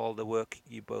 Thank you for all the work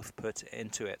you both put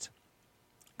into it.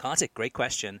 Kartik, great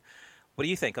question. What do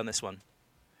you think on this one?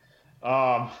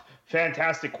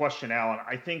 Fantastic question, Alan.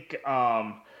 I think.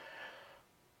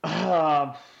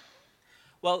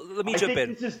 Well, let me jump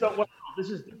in. This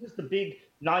is the big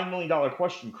 $9 million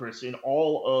question, Chris, in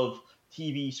all of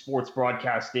TV, sports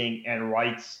broadcasting, and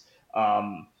rights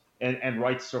and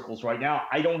rights circles right now.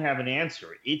 I don't have an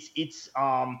answer.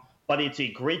 But it's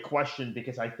a great question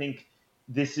because I think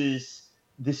this is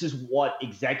what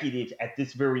executives at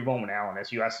this very moment, Alan,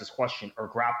 as you ask this question, are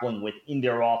grappling with in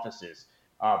their offices.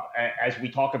 As we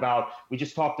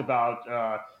just talked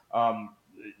about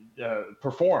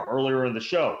Perform earlier in the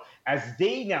show, as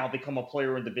they now become a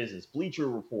player in the business. Bleacher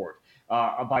Report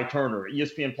by Turner,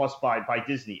 ESPN Plus by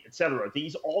Disney, etc.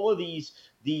 All of these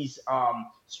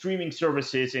streaming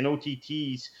services and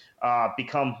OTTs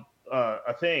become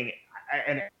a thing.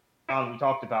 And we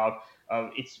talked about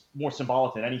it's more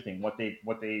symbolic than anything what they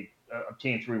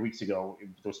obtained 3 weeks ago,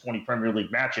 those 20 Premier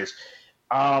League matches.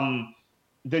 The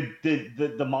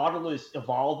model is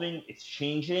evolving, it's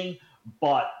changing,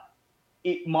 but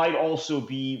it might also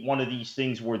be one of these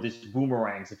things where this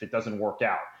boomerangs if it doesn't work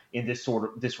out in this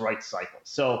rights cycle.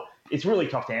 So it's really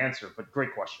tough to answer, but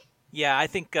great question. Yeah, I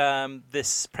think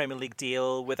this Premier League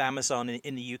deal with Amazon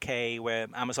in the UK, where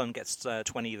Amazon gets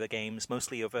 20 of the games,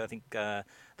 mostly over, I think, the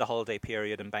holiday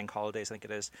period and bank holidays, I think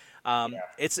it is.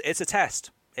 It's a test.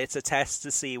 It's a test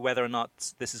to see whether or not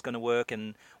this is going to work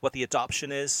and what the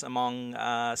adoption is among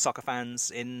soccer fans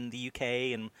in the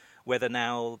UK, and whether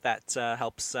now that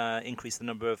helps increase the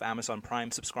number of Amazon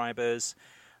Prime subscribers.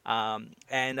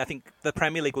 And I think the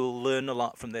Premier League will learn a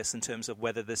lot from this in terms of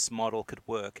whether this model could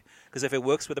work. Because if it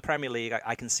works with the Premier League,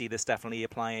 I can see this definitely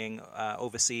applying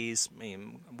overseas,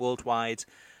 worldwide.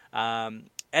 And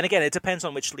again, it depends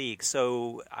on which league.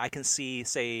 So I can see,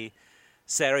 say,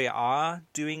 Serie A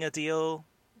doing a deal,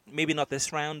 maybe not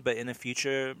this round, but in a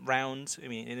future round,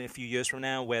 in a few years from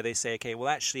now, where they say, okay, well,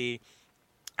 actually,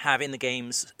 having the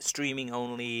games streaming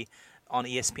only on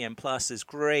ESPN Plus is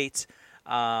great,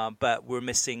 but we're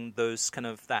missing those kind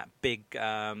of that big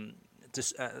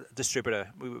distributor.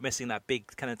 We were missing that big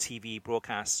kind of TV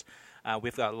broadcast.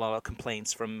 We've got a lot of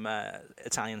complaints from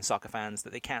Italian soccer fans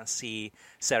that they can't see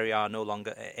Serie A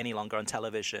any longer on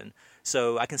television.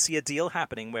 So I can see a deal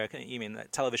happening where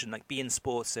television, like beIN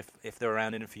Sports, if they're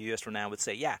around in a few years from now, would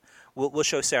say, yeah, we'll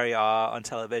show Serie A on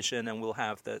television and we'll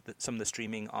have some of the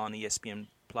streaming on ESPN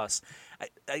Plus.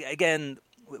 Again,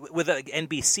 with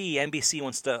NBC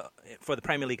wants to, for the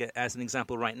Premier League as an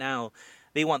example right now,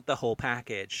 they want the whole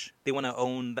package. They want to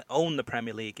own the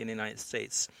Premier League in the United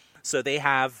States. So they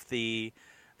have the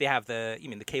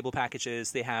cable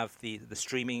packages, they have the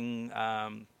streaming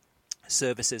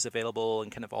services available,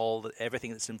 and kind of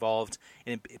everything that's involved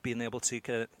in being able to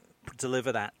kind of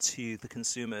deliver that to the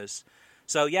consumers.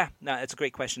 So yeah, no, it's a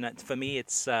great question. For me,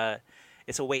 it's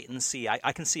it's a wait and see.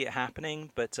 I can see it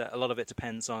happening, but a lot of it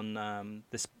depends on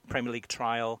this Premier League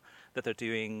trial that they're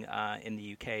doing in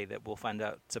the UK that we'll find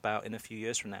out about in a few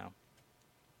years from now.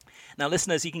 Now,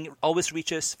 listeners, you can always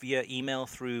reach us via email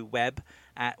through web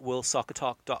at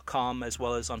worldsoccertalk.com, as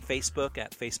well as on Facebook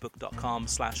at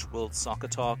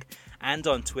facebook.com/worldsoccertalk, and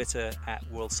on Twitter at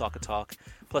worldsoccertalk.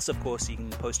 Plus, of course, you can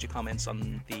post your comments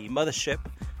on the mothership,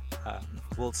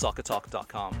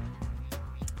 worldsoccertalk.com.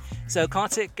 So,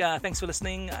 Kartik, thanks for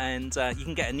listening, and you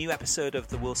can get a new episode of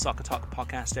the World Soccer Talk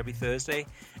podcast every Thursday.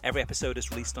 Every episode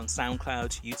is released on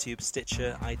SoundCloud, YouTube,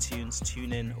 Stitcher, iTunes,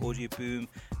 TuneIn, Audio Boom,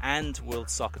 and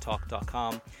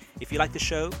worldsoccertalk.com. If you like the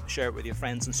show, share it with your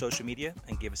friends on social media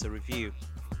and give us a review.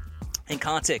 And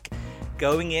Kartik,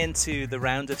 going into the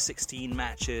round of 16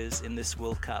 matches in this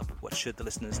World Cup, what should the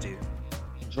listeners do?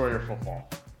 Enjoy your football.